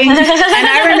waiting. And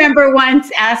I remember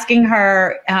once asking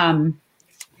her,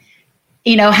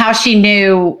 how she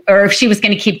knew, or if she was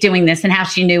going to keep doing this and how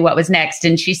she knew what was next.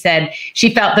 And she said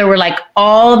she felt there were like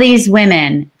all these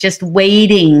women just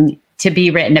waiting to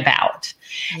be written about.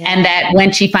 Yeah. And that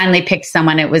when she finally picked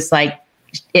someone, it was like,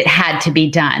 it had to be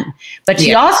done. But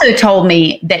she also told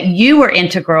me that you were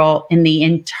integral in the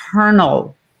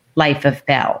internal life of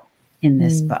Belle in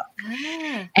this book.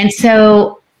 And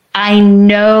so I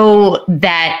know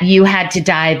that you had to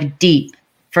dive deep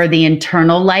for the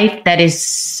internal life that is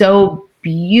so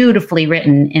beautifully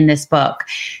written in this book.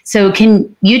 So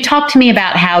can you talk to me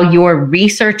about how your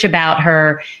research about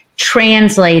her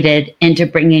translated into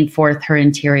bringing forth her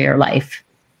interior life?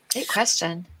 Great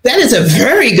question. That is a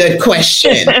very good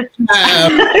question. I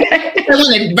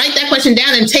want to write that question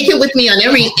down and take it with me on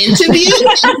every interview.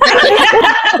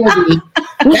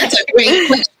 That's a great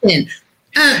question.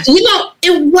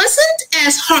 It wasn't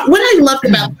as hard. What I loved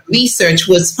about the research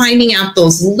was finding out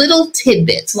those little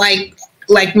tidbits, like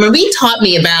Marie taught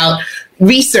me about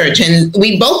research, and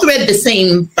we both read the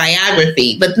same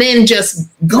biography, but then just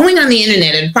going on the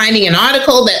internet and finding an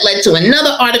article that led to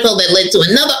another article that led to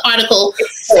another article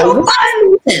for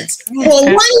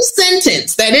one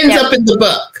sentence that ends up in the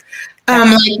book.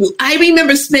 I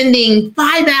remember spending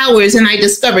 5 hours and I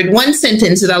discovered one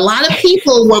sentence that a lot of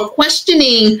people were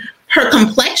questioning her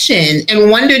complexion and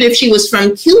wondered if she was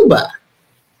from Cuba.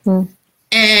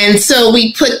 And so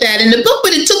we put that in the book,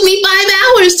 but it took me 5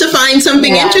 hours to find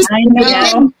something interesting. It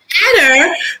didn't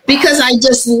matter because I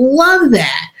just love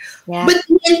that. Yeah. But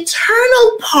the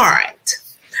internal part,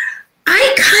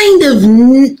 I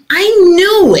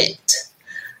knew it.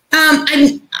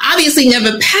 I obviously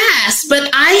never passed, but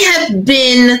I have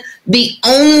been the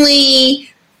only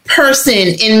person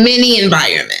in many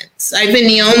environments. I've been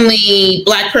the only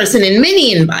Black person in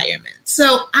many environments.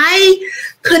 So I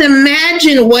could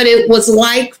imagine what it was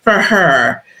like for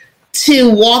her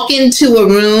to walk into a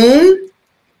room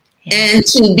and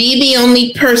to be the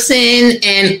only person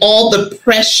and all the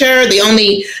pressure, the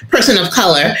only person of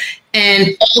color,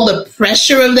 and all the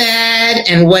pressure of that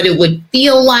and what it would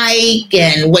feel like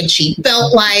and what she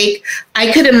felt like.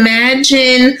 I could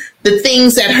imagine the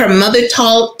things that her mother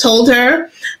told her,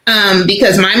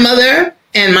 because my mother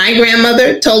and my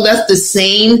grandmother told us the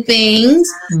same things.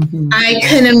 I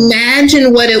can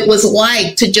imagine what it was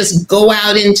like to just go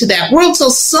out into that world.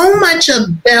 So much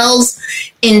of Belle's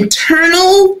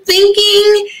internal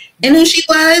thinking and who she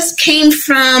was came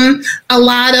from a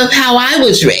lot of how I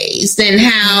was raised and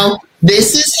how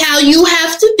this is how you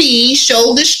have to be,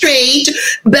 shoulder straight.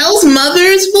 Belle's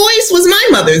mother's voice was my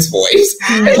mother's voice.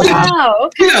 Wow.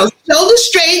 Shoulder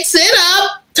straight, sit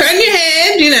up, turn your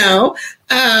head,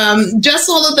 just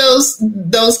all of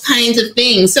those kinds of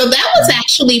things. So that was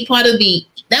actually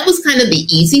that was kind of the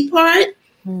easy part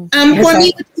for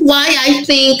me, which is why I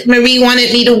think Marie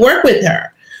wanted me to work with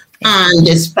her on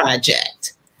this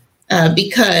project,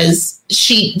 because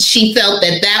she felt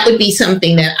that would be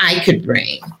something that I could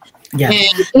bring. Yeah.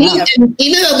 And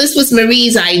even though this was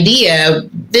Marie's idea,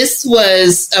 this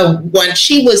was one.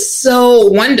 She was so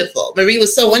wonderful. Marie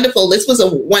was so wonderful. This was a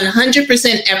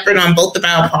 100% effort on both of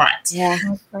our parts. Yeah.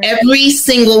 Every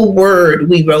single word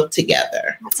we wrote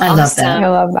together. That's awesome. I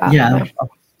love that. Yeah.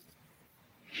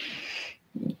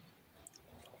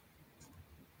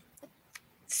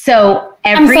 So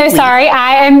I'm so sorry.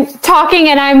 I am talking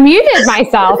and I muted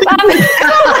myself. Every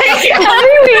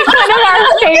week, one of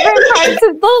our favorite parts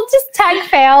of just tech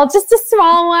fail, just a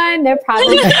small one, no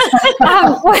problem.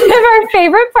 One of our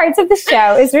favorite parts of the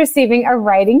show is receiving a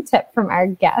writing tip from our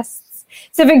guests.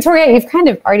 So Victoria, you've kind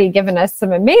of already given us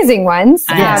some amazing ones.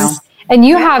 Yes. And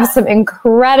you have some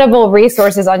incredible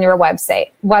resources on your website,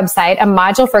 a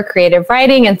module for creative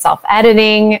writing and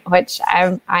self-editing, which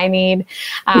I need.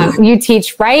 You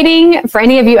teach writing. For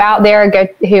any of you out there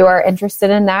who are interested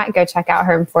in that, go check out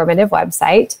her informative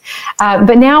website.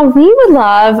 But now we would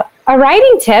love a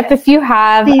writing tip if you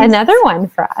have another one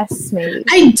for us, maybe.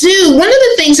 I do. One of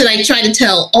the things that I try to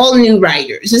tell all new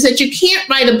writers is that you can't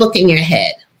write a book in your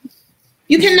head.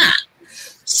 You cannot.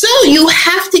 So you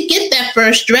have to get that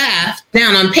first draft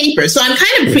down on paper. So I'm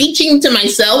kind of preaching to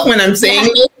myself when I'm saying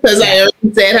this, because I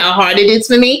already said how hard it is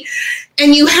for me.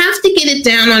 And you have to get it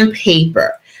down on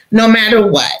paper, no matter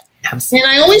what. Absolutely.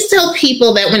 And I always tell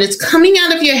people that when it's coming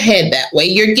out of your head that way,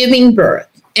 you're giving birth.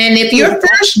 And if your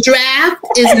first draft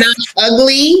is not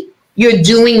ugly, you're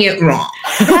doing it wrong.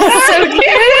 That's so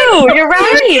true. You're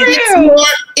right.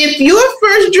 If your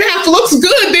first draft looks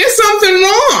good, there's something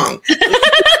wrong.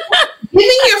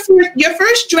 Your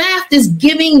first draft is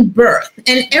giving birth.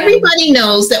 And everybody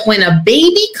knows that when a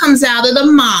baby comes out of the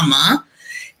mama,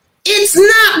 it's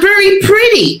not very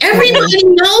pretty. Everybody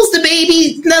knows the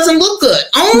baby doesn't look good.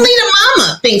 Only the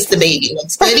mama thinks the baby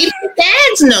looks good. Even the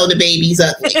dads know the baby's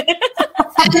ugly.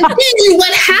 And then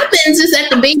what happens is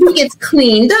that the baby gets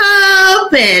cleaned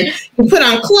up and you put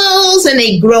on clothes and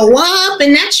they grow up.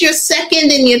 And that's your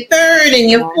second and your third and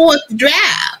your fourth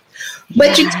draft.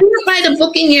 But you can't write a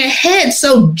book in your head.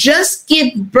 So just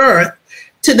give birth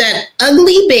to that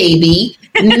ugly baby.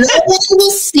 No one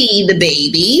will see the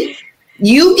baby.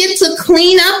 You get to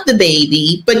clean up the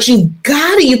baby, but you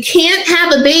can't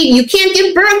have a baby. You can't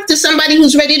give birth to somebody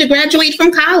who's ready to graduate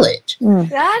from college.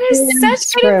 That is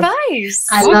such good advice.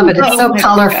 I love it. It's so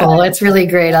colorful. It's really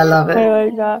great. I love it. I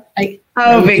like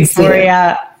that.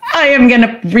 Victoria, I am going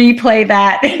to replay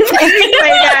that.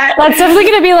 That's definitely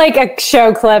going to be like a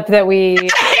show clip that I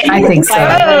think so.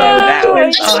 That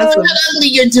was awesome. How ugly,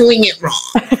 you're doing it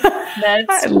wrong.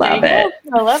 I love it.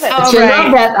 I love it. But you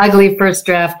love that ugly first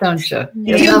draft, don't you?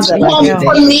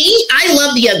 For me, I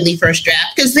love the ugly first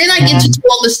draft because then I get to do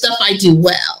all the stuff I do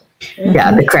well.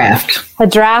 Yeah, the craft. A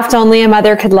draft only a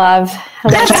mother could love.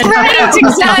 That's right,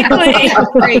 exactly.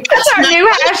 That's our new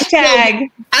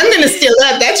hashtag. I'm going to steal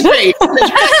that. That's great. A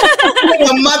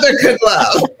mother could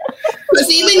love. Because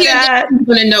even your dad is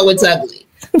going to know it's ugly.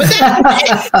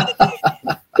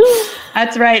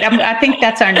 That's right. I think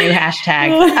that's our new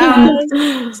hashtag.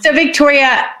 So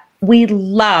Victoria, we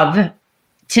love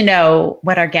to know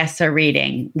what our guests are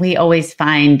reading. We always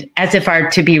find as if our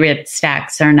to be read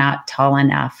stacks are not tall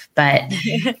enough, but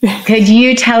could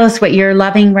you tell us what you're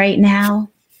loving right now?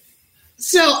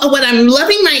 So what I'm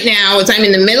loving right now is I'm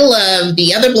in the middle of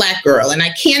The Other Black Girl and I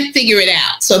can't figure it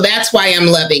out. So that's why I'm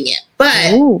loving it.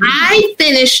 But I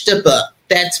finished a book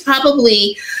that's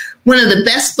probably one of the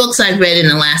best books I've read in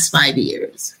the last 5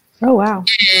 years. Oh, wow.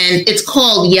 And it's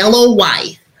called Yellow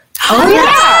Wife. Oh,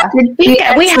 yeah.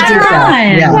 We had her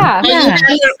on. Yeah.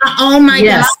 Oh, my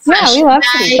gosh. Yeah, we love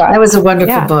it. That was a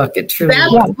wonderful book. It truly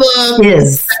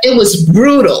was. It was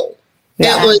brutal.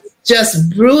 Yeah. It was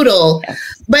just brutal.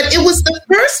 But it was the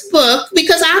first book,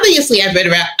 because obviously I've read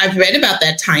about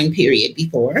that time period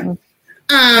before. But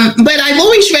I've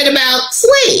always read about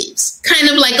slaves, kind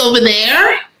of like over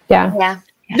there. Yeah.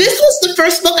 This was the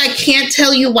first book, I can't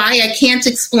tell you why, I can't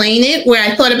explain it, where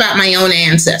I thought about my own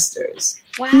ancestors.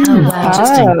 Wow.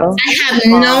 I have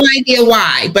no idea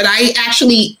why, but I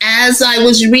actually, as I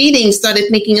was reading, started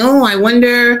thinking, I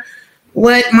wonder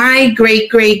what my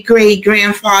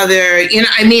great-great-great-grandfather,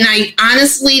 I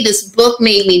honestly, this book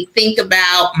made me think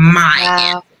about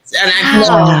my ancestors, and I've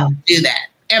never do that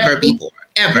ever before,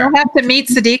 ever. You'll have to meet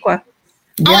Sadiqa.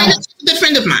 I know, she's a good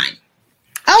friend of mine.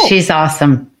 She's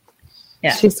awesome.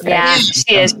 Yeah.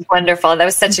 She is wonderful. That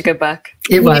was such a good book.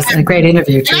 It was, and a great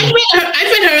interview too. I've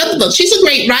read her other books. She's a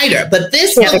great writer, but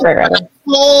this is a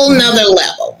whole nother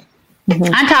level.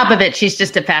 On top of it, she's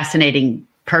just a fascinating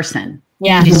person.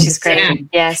 Yeah, she's great.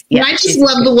 Yes. And I just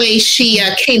love the way she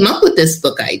came up with this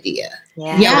book idea.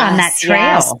 Yeah, on that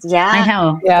trail. Yeah. I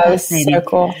know. Yeah, it was so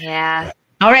cool. Yeah.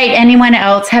 All right. Anyone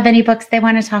else have any books they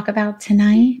want to talk about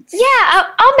tonight? Yeah,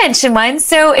 I'll mention one.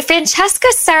 So Francesca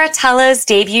Saratella's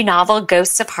debut novel,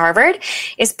 Ghosts of Harvard,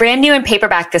 is brand new in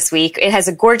paperback this week. It has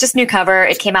a gorgeous new cover.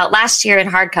 It came out last year in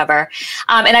hardcover.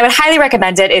 And I would highly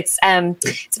recommend it. It's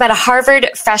about a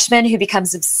Harvard freshman who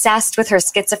becomes obsessed with her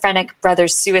schizophrenic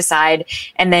brother's suicide.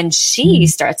 And then she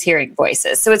starts hearing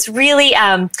voices. So it's really,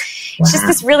 just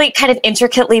this really kind of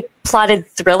intricately plotted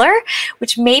thriller,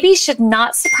 which maybe should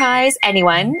not surprise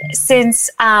anyone since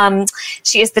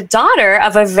she is the daughter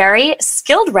of a very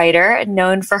skilled writer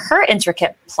known for her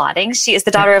intricate plotting. She is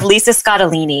the daughter of Lisa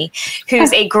Scottolini,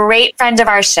 who's a great friend of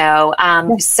our show.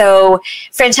 So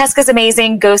Francesca's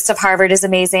amazing. Ghosts of Harvard is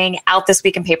amazing. Out this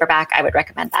week in paperback. I would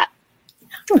recommend that.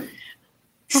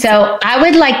 So I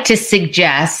would like to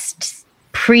suggest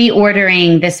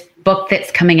pre-ordering this book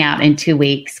that's coming out in 2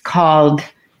 weeks called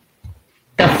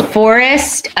The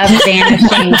Forest of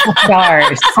Vanishing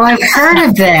Stars. Oh, I've heard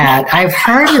of that. I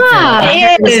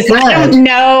don't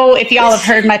know if y'all have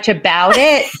heard much about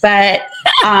it, but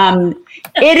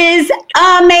it is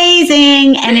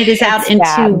amazing, and it is out in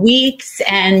 2 weeks,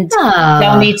 and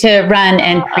you'll need to run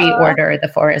and pre-order The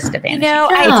Forest of Vanishing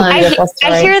Stars.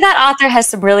 I hear that author has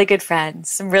some really good friends,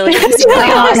 some really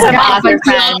awesome author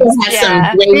friends.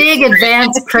 Some big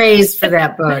advanced praise for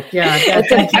that book. Yeah,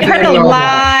 I've heard a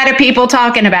lot of people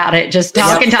talking about it, just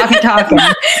talking.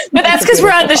 But that's because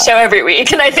we're on the show every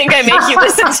week, and I think I make you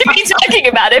listen to me talking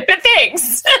about it. But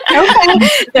thanks. Okay.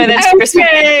 No, that's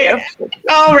okay.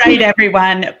 All right, everyone.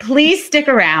 Please stick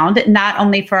around, not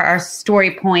only for our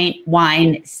Story Point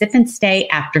Wine Sip and Stay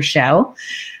after show.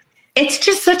 It's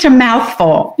just such a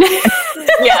mouthful.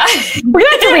 Yeah. We're going to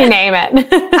have to rename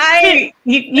it.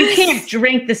 You can't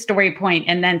drink the Story Point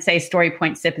and then say Story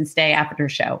Point Sip and Stay after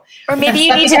show. Or maybe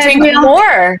you need to drink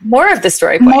more of the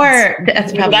Story Points.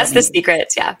 That's the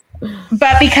secret, yeah.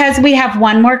 But because we have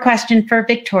one more question for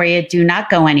Victoria, do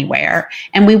not go anywhere.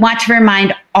 And we want to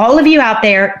remind all of you out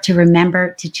there to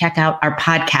remember to check out our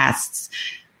podcasts.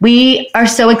 We are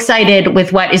so excited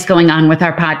with what is going on with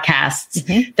our podcasts.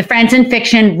 Mm-hmm. The Friends in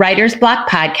Fiction Writer's Block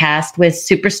podcast with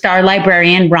superstar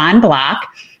librarian Ron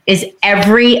Block is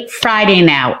every Friday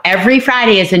now. Every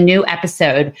Friday is a new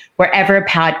episode wherever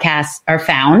podcasts are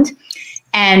found.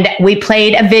 And we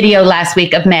played a video last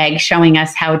week of Meg showing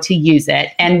us how to use it.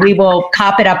 And we will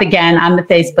pop it up again on the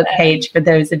Facebook page for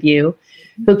those of you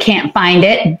who can't find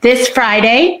it. This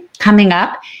Friday, coming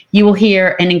up, you will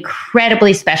hear an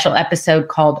incredibly special episode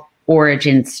called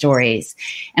Origin Stories.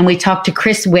 And we talked to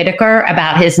Chris Whitaker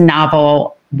about his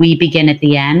novel, We Begin at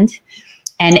the End,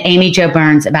 and Amy Jo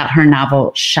Burns about her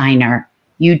novel, Shiner.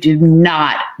 You do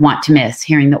not want to miss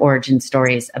hearing the origin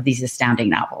stories of these astounding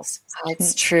novels.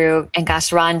 It's true. And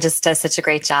gosh, Ron just does such a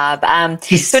great job.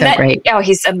 He's so great. Oh,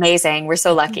 he's amazing. We're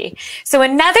so lucky. So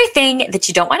another thing that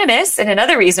you don't want to miss, and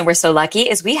another reason we're so lucky,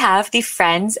 is we have the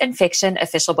Friends in Fiction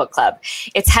Official Book Club.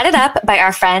 It's headed up by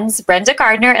our friends Brenda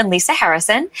Gardner and Lisa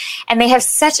Harrison, and they have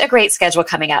such a great schedule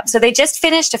coming up. So they just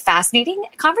finished a fascinating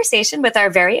conversation with our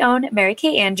very own Mary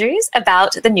Kay Andrews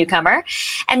about The Newcomer.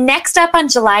 And next up on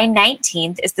July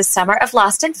 19th is the Summer of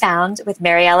Lost and Found with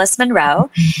Mary Ellis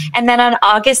Monroe. And then on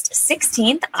August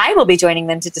 16th, I will be joining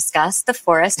them to discuss The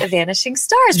Forest of Vanishing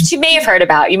Stars, which you may have heard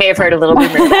about. You may have heard a little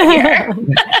bit about here.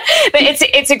 But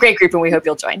it's a great group, and we hope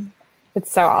you'll join.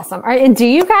 It's so awesome. All right, and do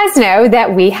you guys know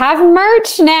that we have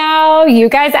merch now? You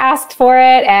guys asked for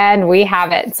it, and we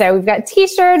have it. So we've got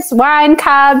T-shirts, wine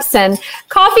cups, and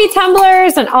coffee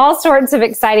tumblers, and all sorts of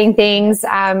exciting things.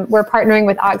 We're partnering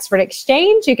with Oxford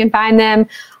Exchange. You can find them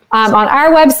on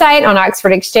our website, on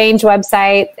Oxford Exchange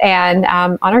website, and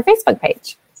on our Facebook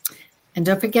page. And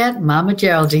don't forget, Mama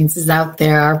Geraldine's is out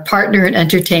there, our partner in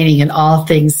entertaining in all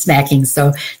things snacking.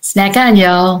 So snack on,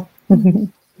 y'all.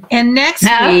 And next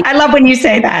week, I love when you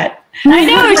say that. I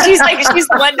know. She's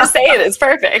the one to say it. It's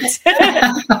perfect.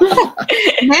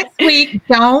 Next week,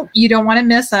 you don't want to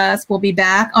miss us. We'll be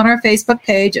back on our Facebook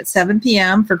page at 7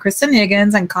 p.m. for Kristen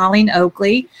Higgins and Colleen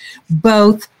Oakley.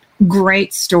 Both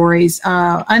great stories.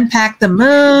 Unpack the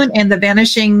Moon and The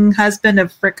Vanishing Husband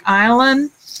of Frick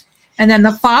Island. And then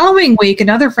the following week,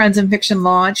 another Friends in Fiction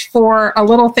launch for a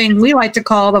little thing we like to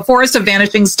call The Forest of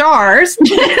Vanishing Stars.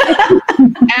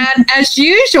 And as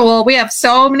usual, we have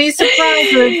so many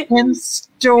surprises in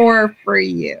store for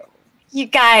you. You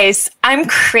guys, I'm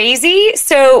crazy.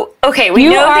 So, okay, we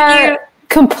know that you're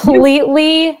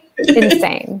completely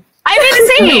insane. I'm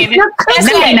insane.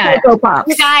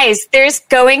 You guys, there's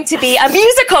going to be a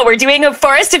musical. We're doing a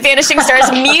Forest of Vanishing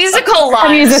Stars musical launch.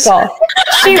 A musical.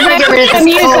 She's ready for a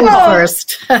musical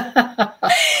first.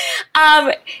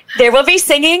 There will be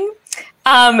singing.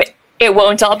 It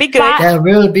won't all be good. There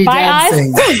will be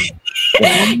dancing.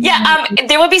 Yeah,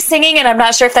 there will be singing, and I'm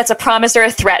not sure if that's a promise or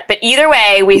a threat, but either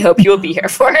way, we hope you will be here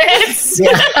for it.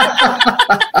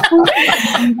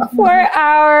 For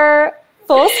our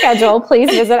full schedule, please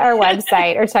visit our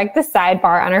website or check the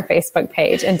sidebar on our Facebook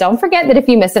page. And don't forget that if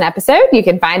you miss an episode, you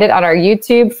can find it on our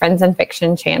YouTube Friends in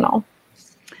Fiction channel.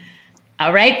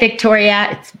 All right, Victoria,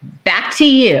 it's back to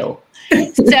you.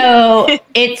 So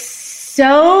it's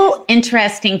so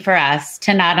interesting for us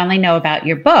to not only know about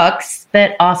your books,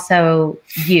 but also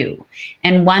you.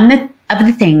 And one of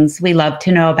the things we love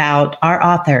to know about our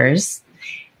authors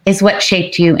is what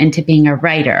shaped you into being a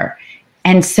writer.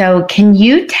 And so can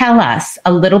you tell us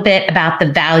a little bit about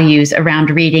the values around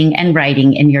reading and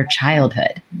writing in your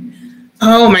childhood?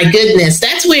 Oh, my goodness.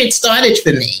 That's where it started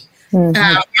for me.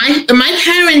 Mm-hmm. My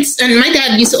parents and my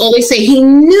dad used to always say he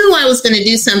knew I was going to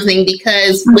do something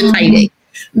with writing.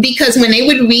 Because when they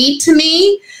would read to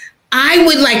me, I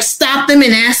would like stop them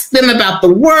and ask them about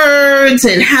the words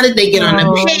and how did they get on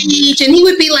the page. And he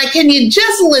would be like, can you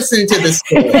just listen to the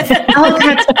story? Oh,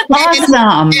 that's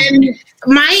awesome. And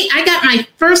I got my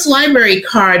first library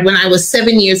card when I was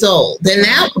 7 years old. And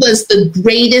that was the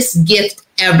greatest gift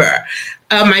ever.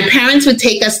 My parents would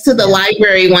take us to the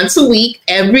library once a week,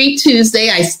 every Tuesday.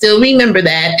 I still remember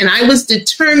that. And I was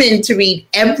determined to read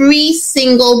every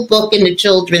single book in the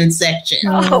children's section.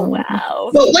 Oh,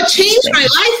 wow. But what changed my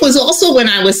life was also when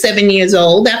I was 7 years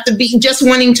old. After just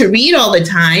wanting to read all the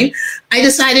time, I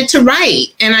decided to write.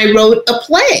 And I wrote a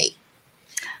play.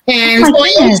 And so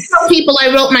I always tell people I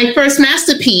wrote my first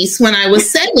masterpiece when I was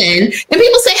 7. And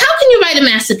people say, how can you write a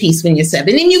masterpiece when you're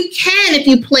 7? And you can if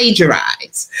you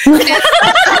plagiarize. But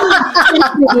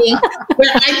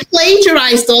I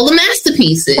plagiarized all the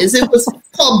masterpieces. It was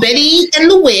called Betty and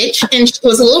the Witch. And she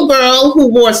was a little girl who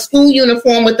wore a school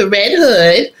uniform with a red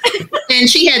hood. And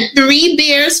she had 3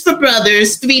 bears for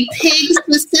brothers, 3 pigs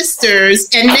for sisters.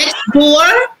 And next door,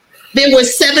 there were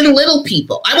 7 little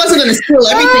people. I wasn't going to steal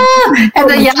everything. And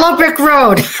the yellow brick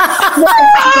road.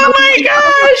 Oh my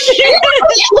gosh.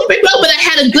 Yellow brick road, but I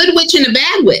had a good witch and a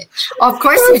bad witch. Of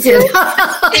course you did. and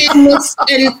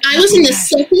I was in the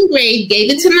 2nd grade,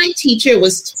 gave it to my teacher. It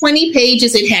was 20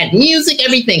 pages. It had music,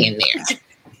 everything in there.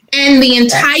 And the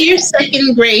entire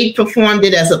 2nd grade performed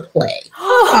it as a play.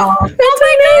 Oh, that's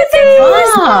amazing.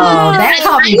 Oh, that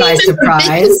caught me by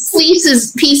surprise.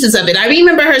 Pieces of it. I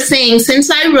remember her saying, since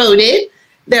I wrote it,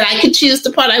 that I could choose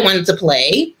the part I wanted to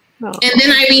play. Oh. And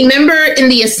then I remember in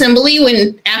the assembly,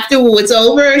 when after it was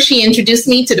over, she introduced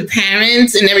me to the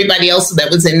parents and everybody else that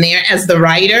was in there as the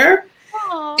writer.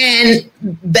 Oh. And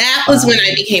that was when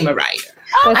I became a writer.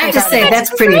 I have to say, that's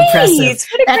pretty impressive.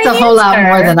 That's a whole lot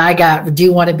more than I got. Do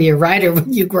you want to be a writer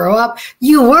when you grow up?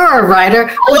 You were a writer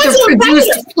with a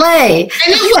produced play. And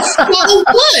it was so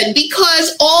good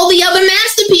because all the other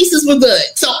masterpieces were good.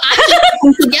 So I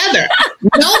put them together.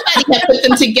 Nobody had put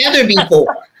them together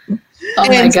before. Oh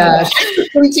my gosh. I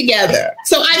put them together.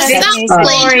 So I stopped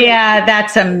Gloria,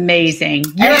 that's amazing.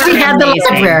 And she had the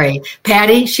library.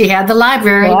 Patty, she had the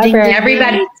library.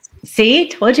 Everybody, see,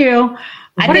 told you.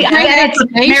 I bet it's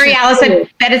Mary Alice. I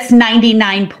bet it's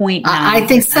 99.9. I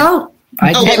think so.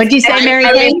 What did you say,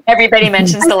 Mary? Everybody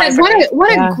mentions the library.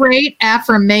 What a great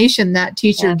affirmation that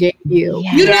teacher gave you.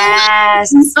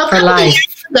 Yes. A couple of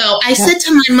years ago, I said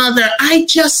to my mother, I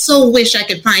just so wish I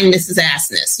could find Mrs.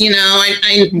 Asness. You know,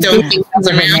 I don't think she's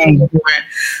around anymore.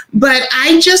 But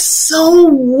I just so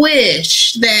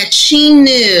wish that she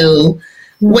knew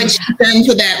what she'd done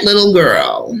for that little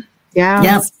girl. Yeah,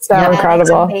 yep. So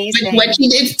incredible.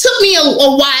 It took me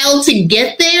a while to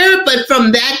get there, but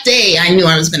from that day, I knew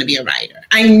I was going to be a writer.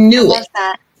 I knew it.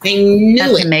 I knew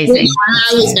That's it. Amazing.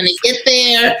 I was going to get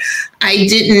there. I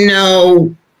didn't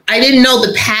know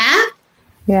the path,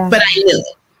 but I knew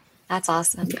it. That's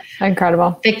awesome.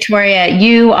 Incredible. Victoria,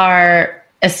 you are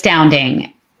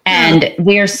astounding. And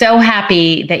we are so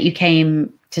happy that you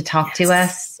came to talk to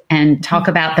us and talk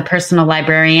about The Personal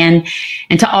Librarian.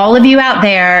 And to all of you out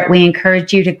there, we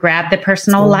encourage you to grab The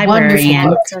Personal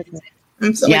Librarian.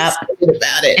 I'm so excited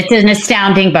about it. It's an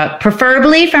astounding book,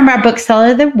 preferably from our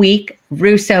Bookseller of the Week,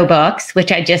 Russo Books,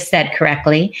 which I just said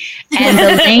correctly. And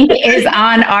the link is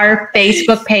on our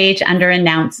Facebook page under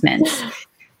announcements.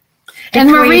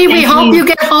 And Marie, we hope you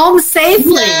get home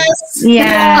safely. Yes.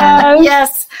 Yeah.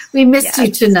 Yes. We missed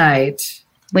you tonight.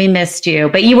 We missed you,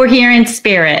 but you were here in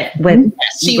spirit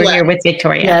here with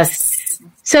Victoria. Yes.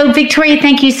 So Victoria,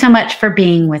 thank you so much for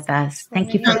being with us.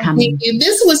 Thank you for coming. Thank you.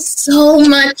 This was so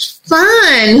much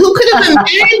fun. Who could have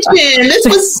imagined? This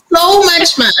was so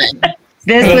much fun.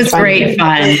 This was great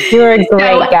fun. You were a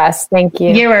great guest. Thank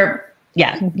you.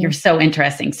 You're so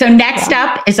interesting. So next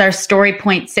up is our Story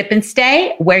Point Sip and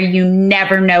Stay, where you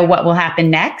never know what will happen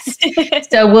next.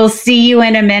 So we'll see you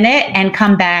in a minute and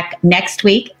come back next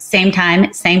week, same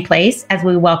time, same place, as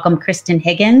we welcome Kristen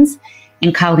Higgins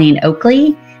and Colleen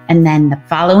Oakley. And then the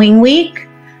following week,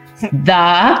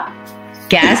 the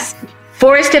guest,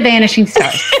 Forest of Vanishing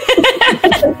Stars.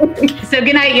 So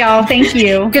good night, y'all. Thank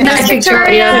you. Good night,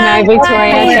 Victoria. Good night,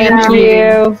 Victoria. Thank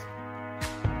you.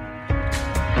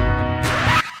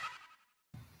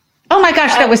 Oh my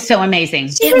gosh, that was so amazing.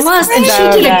 It was. And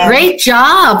she did a great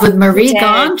job with Marie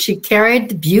gone. She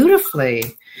carried beautifully.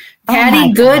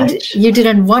 Patty, good. You did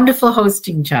a wonderful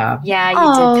hosting job. Yeah,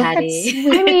 you did, Patty.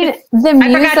 I mean, the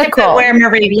I forgot to put musical. where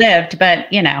Marie lived,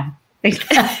 but you know. No,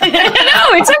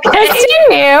 it's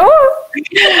okay.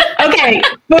 Okay,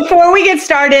 before we get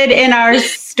started in our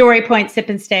Story Point Sip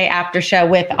and Stay after show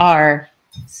with our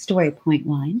Story Point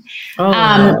wine,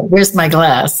 Where's my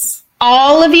glass?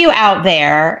 all of you out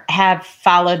there have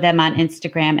followed them on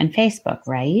Instagram and Facebook,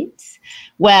 right?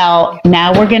 Well,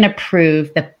 now we're going to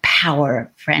prove the power of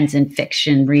Friends and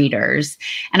Fiction readers.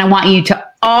 And I want you to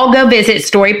all go visit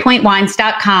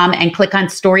storypointwines.com and click on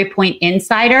Story Point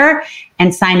Insider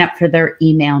and sign up for their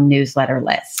email newsletter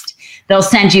list. They'll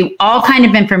send you all kind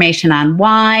of information on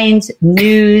wines,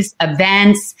 news,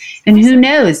 events, and who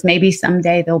knows, maybe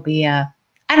someday there'll be a,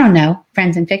 I don't know,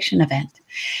 Friends and Fiction event.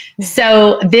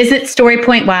 So visit Story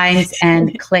Point Wines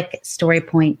and click Story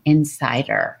Point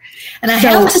Insider. And I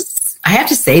have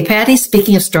to say, Patty,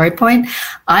 speaking of Story Point,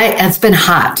 it's been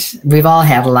hot. We've all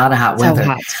had a lot of hot weather.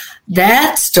 hot.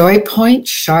 That Story Point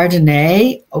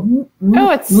Chardonnay.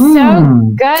 It's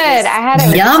so good. I had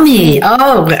it. Yummy.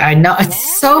 I know.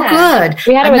 It's so good.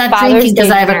 We had it I'm with not Father's drinking because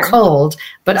Day I have a dinner. cold,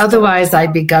 but otherwise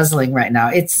I'd be guzzling right now.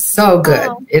 It's so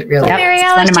good. It really is.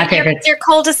 Marielle, one of my favorites. Your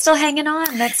cold is still hanging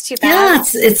on. That's too Yeah, bad.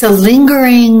 it's a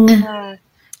lingering,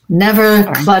 never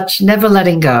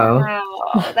letting go.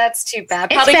 Oh, that's too bad.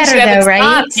 It's Probably 'cause better you haven't though, right?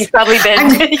 stopped. You've probably been.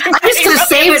 I'm just going to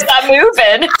save it. Stop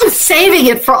moving. I'm saving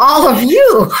it for all of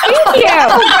you. Thank you. Okay,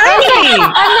 I'm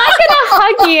not going to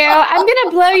hug you. I'm going to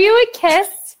blow you a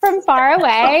kiss from far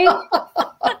away.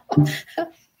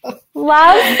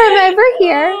 Love from over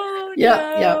here.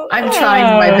 Yeah. I'm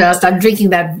trying my best. I'm drinking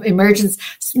that emergency,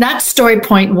 not Story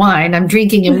Point wine. I'm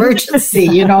drinking emergency.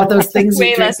 You know, those things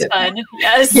Way you drink. less fun.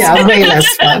 Yes. Yeah, way less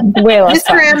fun. Way less Mr.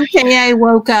 fun. MKA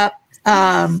woke up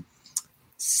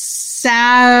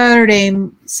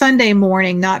Sunday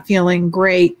morning not feeling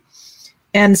great.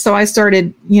 And so I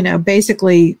started,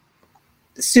 basically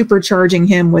supercharging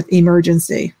him with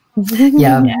emergency.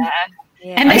 Yeah.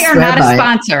 And I they are swear not by a it.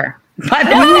 sponsor. But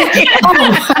not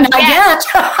yet.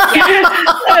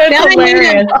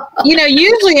 Now,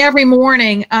 usually every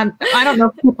morning, I don't know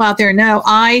if people out there know,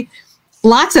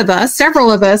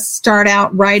 several of us start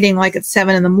out writing like at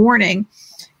 7 a.m.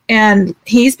 And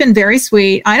he's been very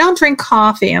sweet. I don't drink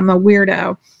coffee. I'm a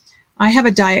weirdo. I have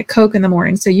a Diet Coke in the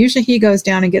morning. So usually he goes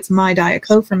down and gets my Diet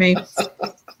Coke for me.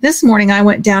 This morning I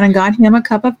went down and got him a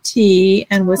cup of tea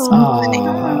and with some honey.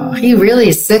 Oh, he really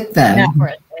is sick then. Yeah.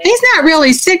 He's not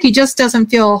really sick. He just doesn't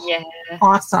feel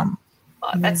awesome. Oh,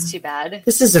 that's too bad.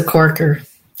 This is a corker.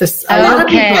 A lot of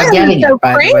people Okay. are getting so it,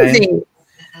 by the way. crazy.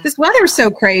 This weather's so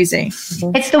crazy.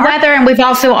 it's the weather, and we've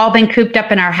also all been cooped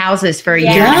up in our houses for a year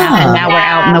and a half, and now we're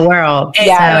out in the world.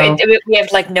 And So so we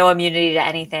have like no immunity to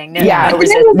anything. No, Yeah. no Today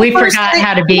resistance. was the we first forgot day-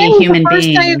 how to today be was the human first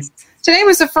day of- beings. Today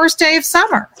was the first day of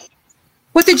summer.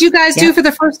 What did you guys do for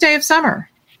the first day of summer?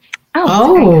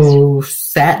 Oh,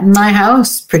 sat in my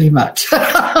house pretty much.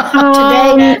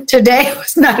 Today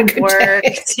was not a good day.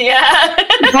 Worked. Yeah.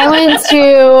 I went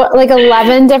to like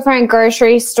 11 different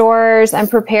grocery stores and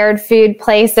prepared food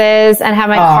places and had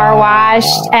my car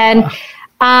washed and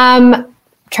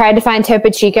tried to find Topo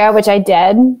Chico, which I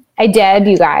did.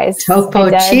 You guys. Topo I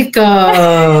did. Chico.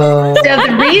 So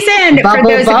the reason for Bubble,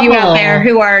 those of you out bubble. there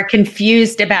who are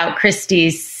confused about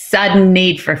Christy's sudden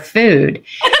need for food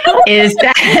is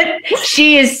that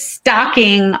she is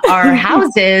stocking our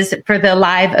houses for the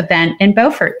live event in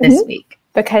Beaufort this week.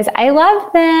 Because I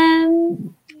love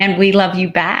them. And we love you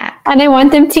back. And I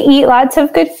want them to eat lots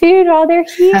of good food while they're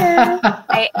here.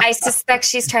 I suspect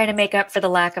she's trying to make up for the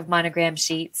lack of monogram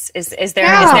sheets. Is there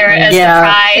Yeah. is there a Yeah.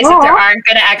 surprise that there aren't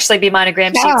going to actually be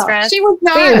monogram sheets for us? She was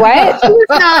not. Wait,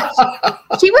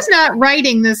 what? She was not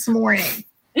writing this morning,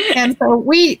 and so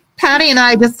Patty and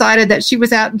I decided that she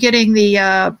was out getting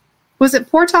the was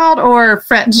it Portald or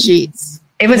Fret sheets?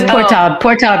 It was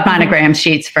Portald monogram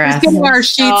sheets for us. Getting our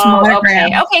sheets Oh,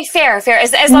 monogrammed. okay, fair. As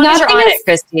long as you're Nothing on is- it,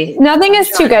 Christy. Nothing is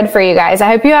too good for you guys. I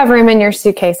hope you have room in your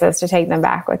suitcases to take them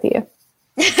back with you.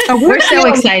 Oh, We're so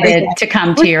feeling excited everything. to come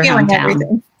We're to your feeling hometown.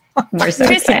 everything. We're so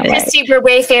excited. Christy, we're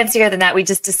way fancier than that. We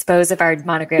just dispose of our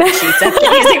monogram sheets after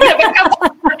using them a couple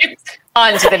times.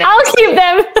 On to the next. I'll keep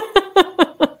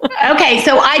them. Okay,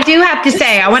 so I do have to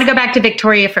say, I want to go back to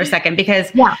Victoria for a second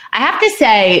because I have to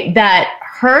say that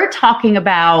her talking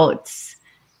about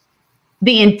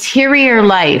the interior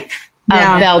life of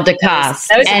Belle de Casse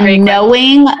That was a great and question.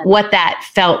 knowing what that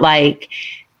felt like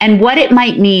and what it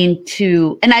might mean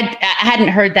to, and I hadn't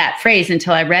heard that phrase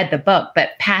until I read the book,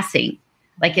 but passing,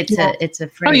 like it's a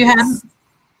phrase. Oh, you haven't?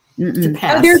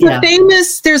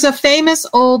 There's a famous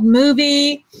old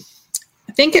movie.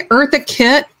 I think Eartha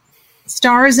Kitt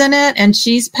stars in it, and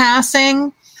she's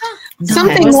passing.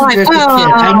 Something like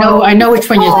I know which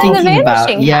one you're thinking about.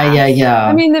 Half. Yeah.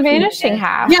 I mean, The Vanishing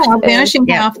Half. Yeah, Vanishing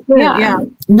Half. Yeah.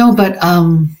 No, but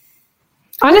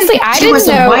honestly, I didn't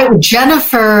know.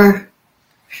 Jennifer.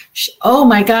 Oh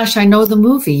my gosh, I know the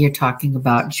movie you're talking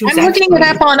about. I'm looking it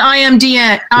up on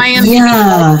IMDb.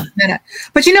 Yeah.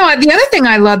 But the other thing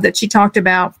I love that she talked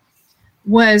about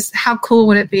was how cool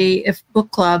would it be if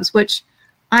book clubs, which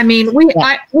I mean,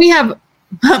 we have,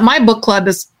 my book club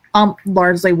is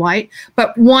largely white,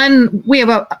 but we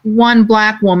have one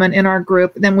Black woman in our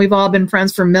group. Then we've all been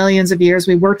friends for millions of years.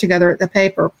 We work together at the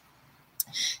paper.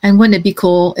 And wouldn't it be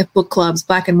cool if book clubs,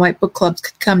 Black and white book clubs,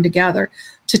 could come together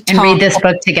to read this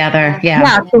book together?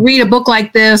 Yeah, to read a book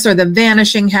like this, or The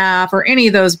Vanishing Half, or any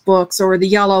of those books, or The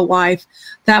Yellow Wife.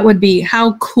 That would be,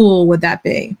 how cool would that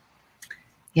be?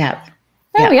 Yeah.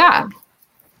 Oh yeah.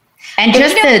 And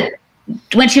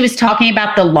when she was talking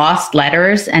about the lost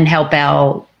letters and how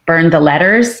Belle burned the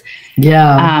letters,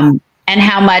 and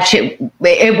how much it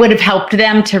would have helped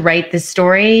them to write the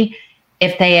story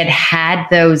if they had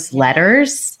those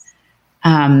letters.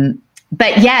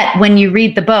 But yet, when you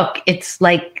read the book, it's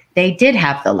like they did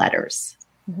have the letters.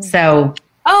 Mm-hmm. So.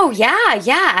 Oh,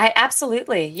 yeah,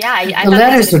 absolutely. Yeah. The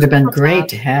letters would have been great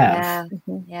to have.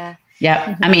 Yeah.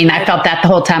 Yeah. I mean, I felt that the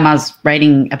whole time I was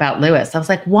writing about Lewis. I was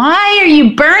like, why are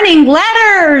you burning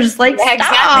letters? Like, stop.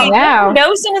 Exactly.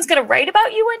 No, someone's going to write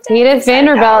about you one day. Edith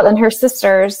Vanderbilt and her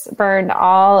sisters burned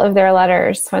all of their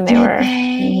letters when they were.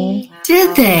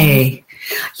 Did they?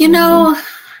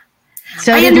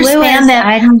 So I understand that.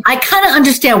 I kind of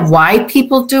understand why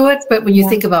people do it, but when you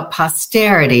think about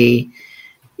posterity,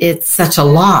 it's such a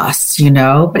loss,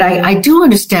 But I do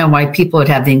understand why people would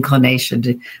have the inclination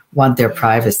to want their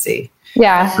privacy.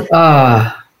 Yeah.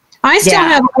 I still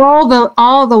have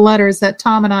all the letters that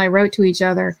Tom and I wrote to each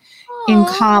other in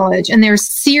college, and they're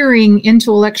searing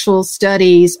intellectual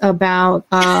studies about.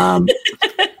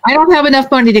 I don't have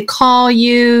enough money to call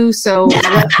you, so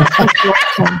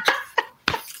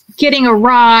getting a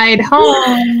ride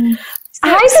home.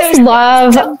 I just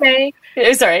love.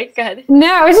 Sorry, go ahead.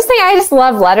 No, I was just saying I just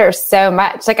love letters so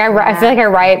much. Like I feel like I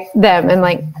write them in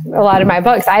like a lot of my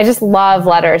books. I just love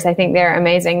letters. I think they're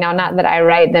amazing. Now, not that I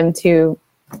write them to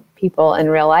people in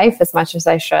real life as much as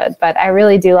I should, but I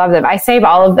really do love them. I save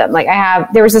all of them. Like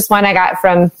there was this one I got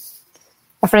from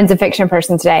a Friends of Fiction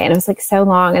person today, and it was like so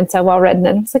long and so well written.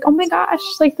 And I was like, oh my gosh,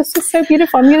 like this is so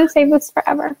beautiful. I'm going to save this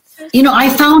forever. I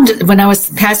found when I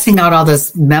was passing out all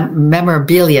this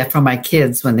memorabilia for my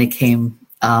kids when they came,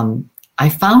 I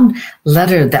found a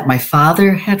letter that my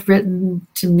father had written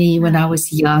to me when I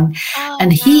was young.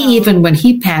 And he, even when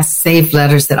he passed, saved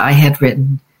letters that I had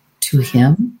written to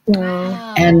him.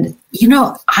 Wow. And,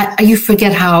 you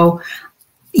forget how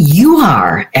you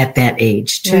are at that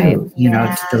age too,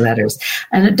 to the letters.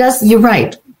 And it does, you're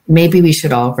right. Maybe we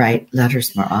should all write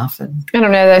letters more often. I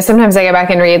don't know though. Sometimes I go back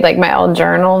and read like my old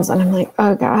journals and I'm like,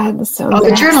 oh God, this is so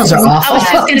the journals are awful. I was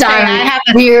just going to say, I have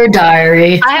a weird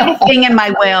diary. I have a thing in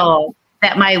my will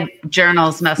that my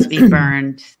journals must be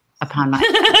burned upon my.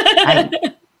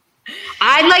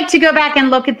 I'd like to go back and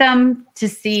look at them to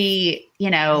see,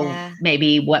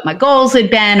 maybe what my goals had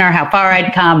been or how far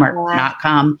I'd come or not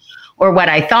come, or what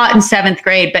I thought in seventh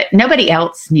grade, but nobody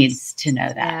else needs to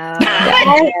know that.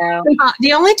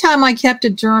 The only time I kept a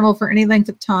journal for any length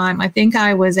of time, I think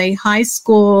I was a high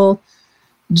school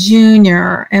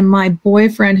junior, and my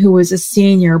boyfriend, who was a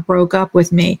senior, broke up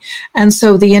with me. And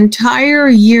so the entire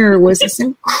year was this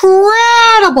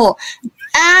incredible,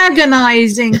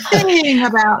 agonizing thing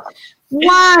about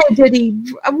why did he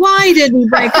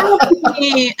break up with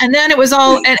me? And then it was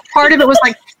all, and part of it was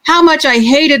like how much I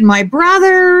hated my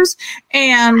brothers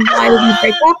and why did he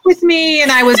break up with me? And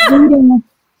I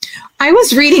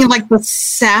was reading like the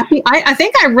sappy, I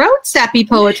think I wrote sappy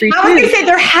poetry too. I was going to say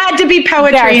there had to be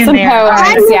poetry in there.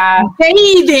 I was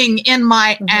bathing in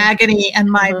my agony and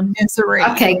my misery.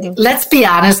 Okay, let's be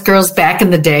honest, girls, back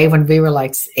in the day when we were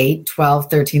like 8,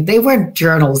 12, 13, they weren't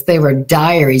journals, they were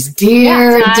diaries.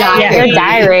 Dear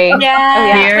diary.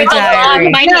 Dear diary.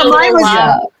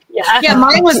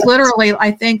 Mine was literally,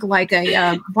 I think, like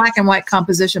a black and white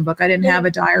composition book. I didn't have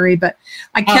a diary, but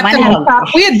I kept them on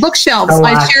top. We had bookshelves.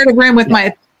 I shared a room with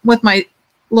my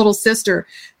little sister,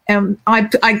 and I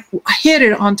hid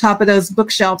it on top of those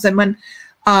bookshelves. And when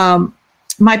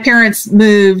my parents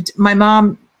moved, my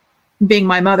mom, being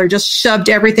my mother, just shoved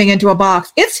everything into a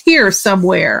box. It's here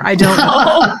somewhere. I don't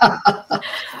know.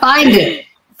 Find it.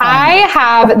 I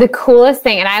have the coolest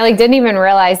thing, and I didn't even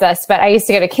realize this, but I used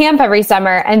to go to camp every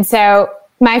summer. And so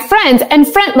my friends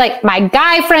like my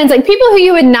guy friends, like people who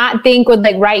you would not think would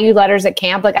like write you letters at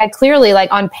camp. Like I clearly,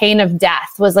 like on pain of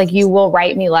death, was like, you will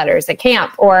write me letters at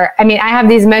camp. Or, I mean, I have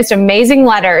these most amazing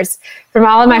letters from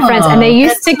all of my friends, and they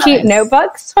used to keep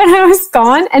notebooks when I was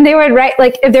gone, and they would write,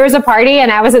 like, if there was a party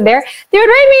and I wasn't there, they would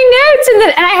write me notes,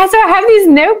 and I had to have these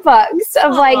notebooks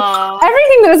of like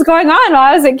everything that was going on while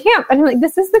I was at camp. And I'm like,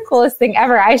 this is the coolest thing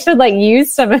ever. I should like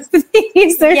use some of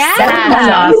these. They're so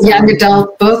awesome. Young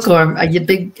adult book or a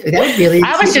big. That would really.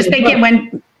 I was just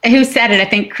thinking who said it? I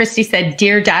think Christy said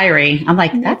 "Dear Diary." I'm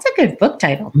like, that's a good book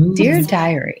title, Dear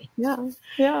Diary.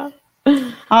 Yeah.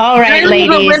 All right,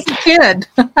 ladies. As a kid.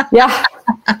 Yeah.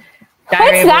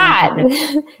 What's that?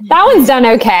 That one's done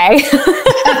okay.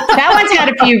 That one's got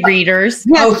a few readers.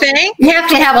 You have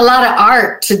to have a lot of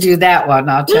art to do that one,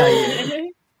 I'll tell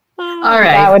you. All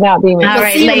right. That would not be me. All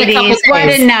right, ladies. What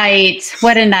a night.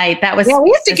 What a night. That was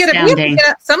we have to get astounding.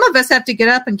 up. Some of us have to get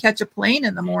up and catch a plane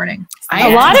in the morning.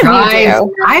 A lot of you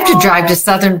do. I have to drive to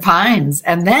Southern Pines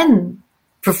and then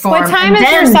perform. What time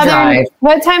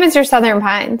is your Southern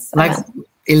Pines? Like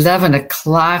 11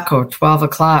 o'clock or 12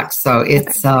 o'clock. So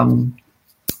it's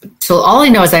till all I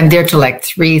know is I'm there till like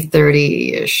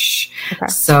 3:30ish. Okay.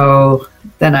 So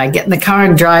then I get in the car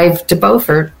and drive to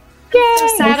Beaufort. Yay!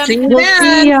 We'll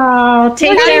see y'all.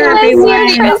 Take care,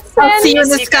 everyone. I'll see you in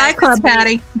the Sky Club,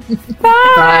 Patty.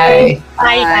 Bye.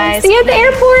 Bye, guys. See you at the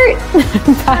airport.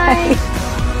 Bye.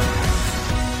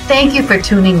 Thank you for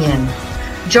tuning in.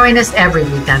 Join us every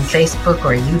week on Facebook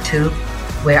or YouTube,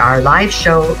 where our live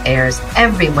show airs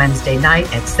every Wednesday night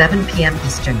at 7 p.m.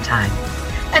 Eastern Time.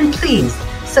 And please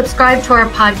subscribe to our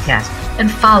podcast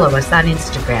and follow us on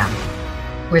Instagram.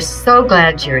 We're so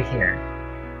glad you're here.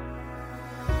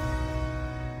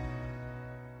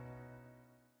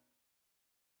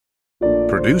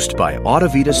 Produced by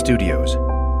Audavita Studios.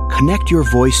 Connect your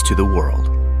voice to the world.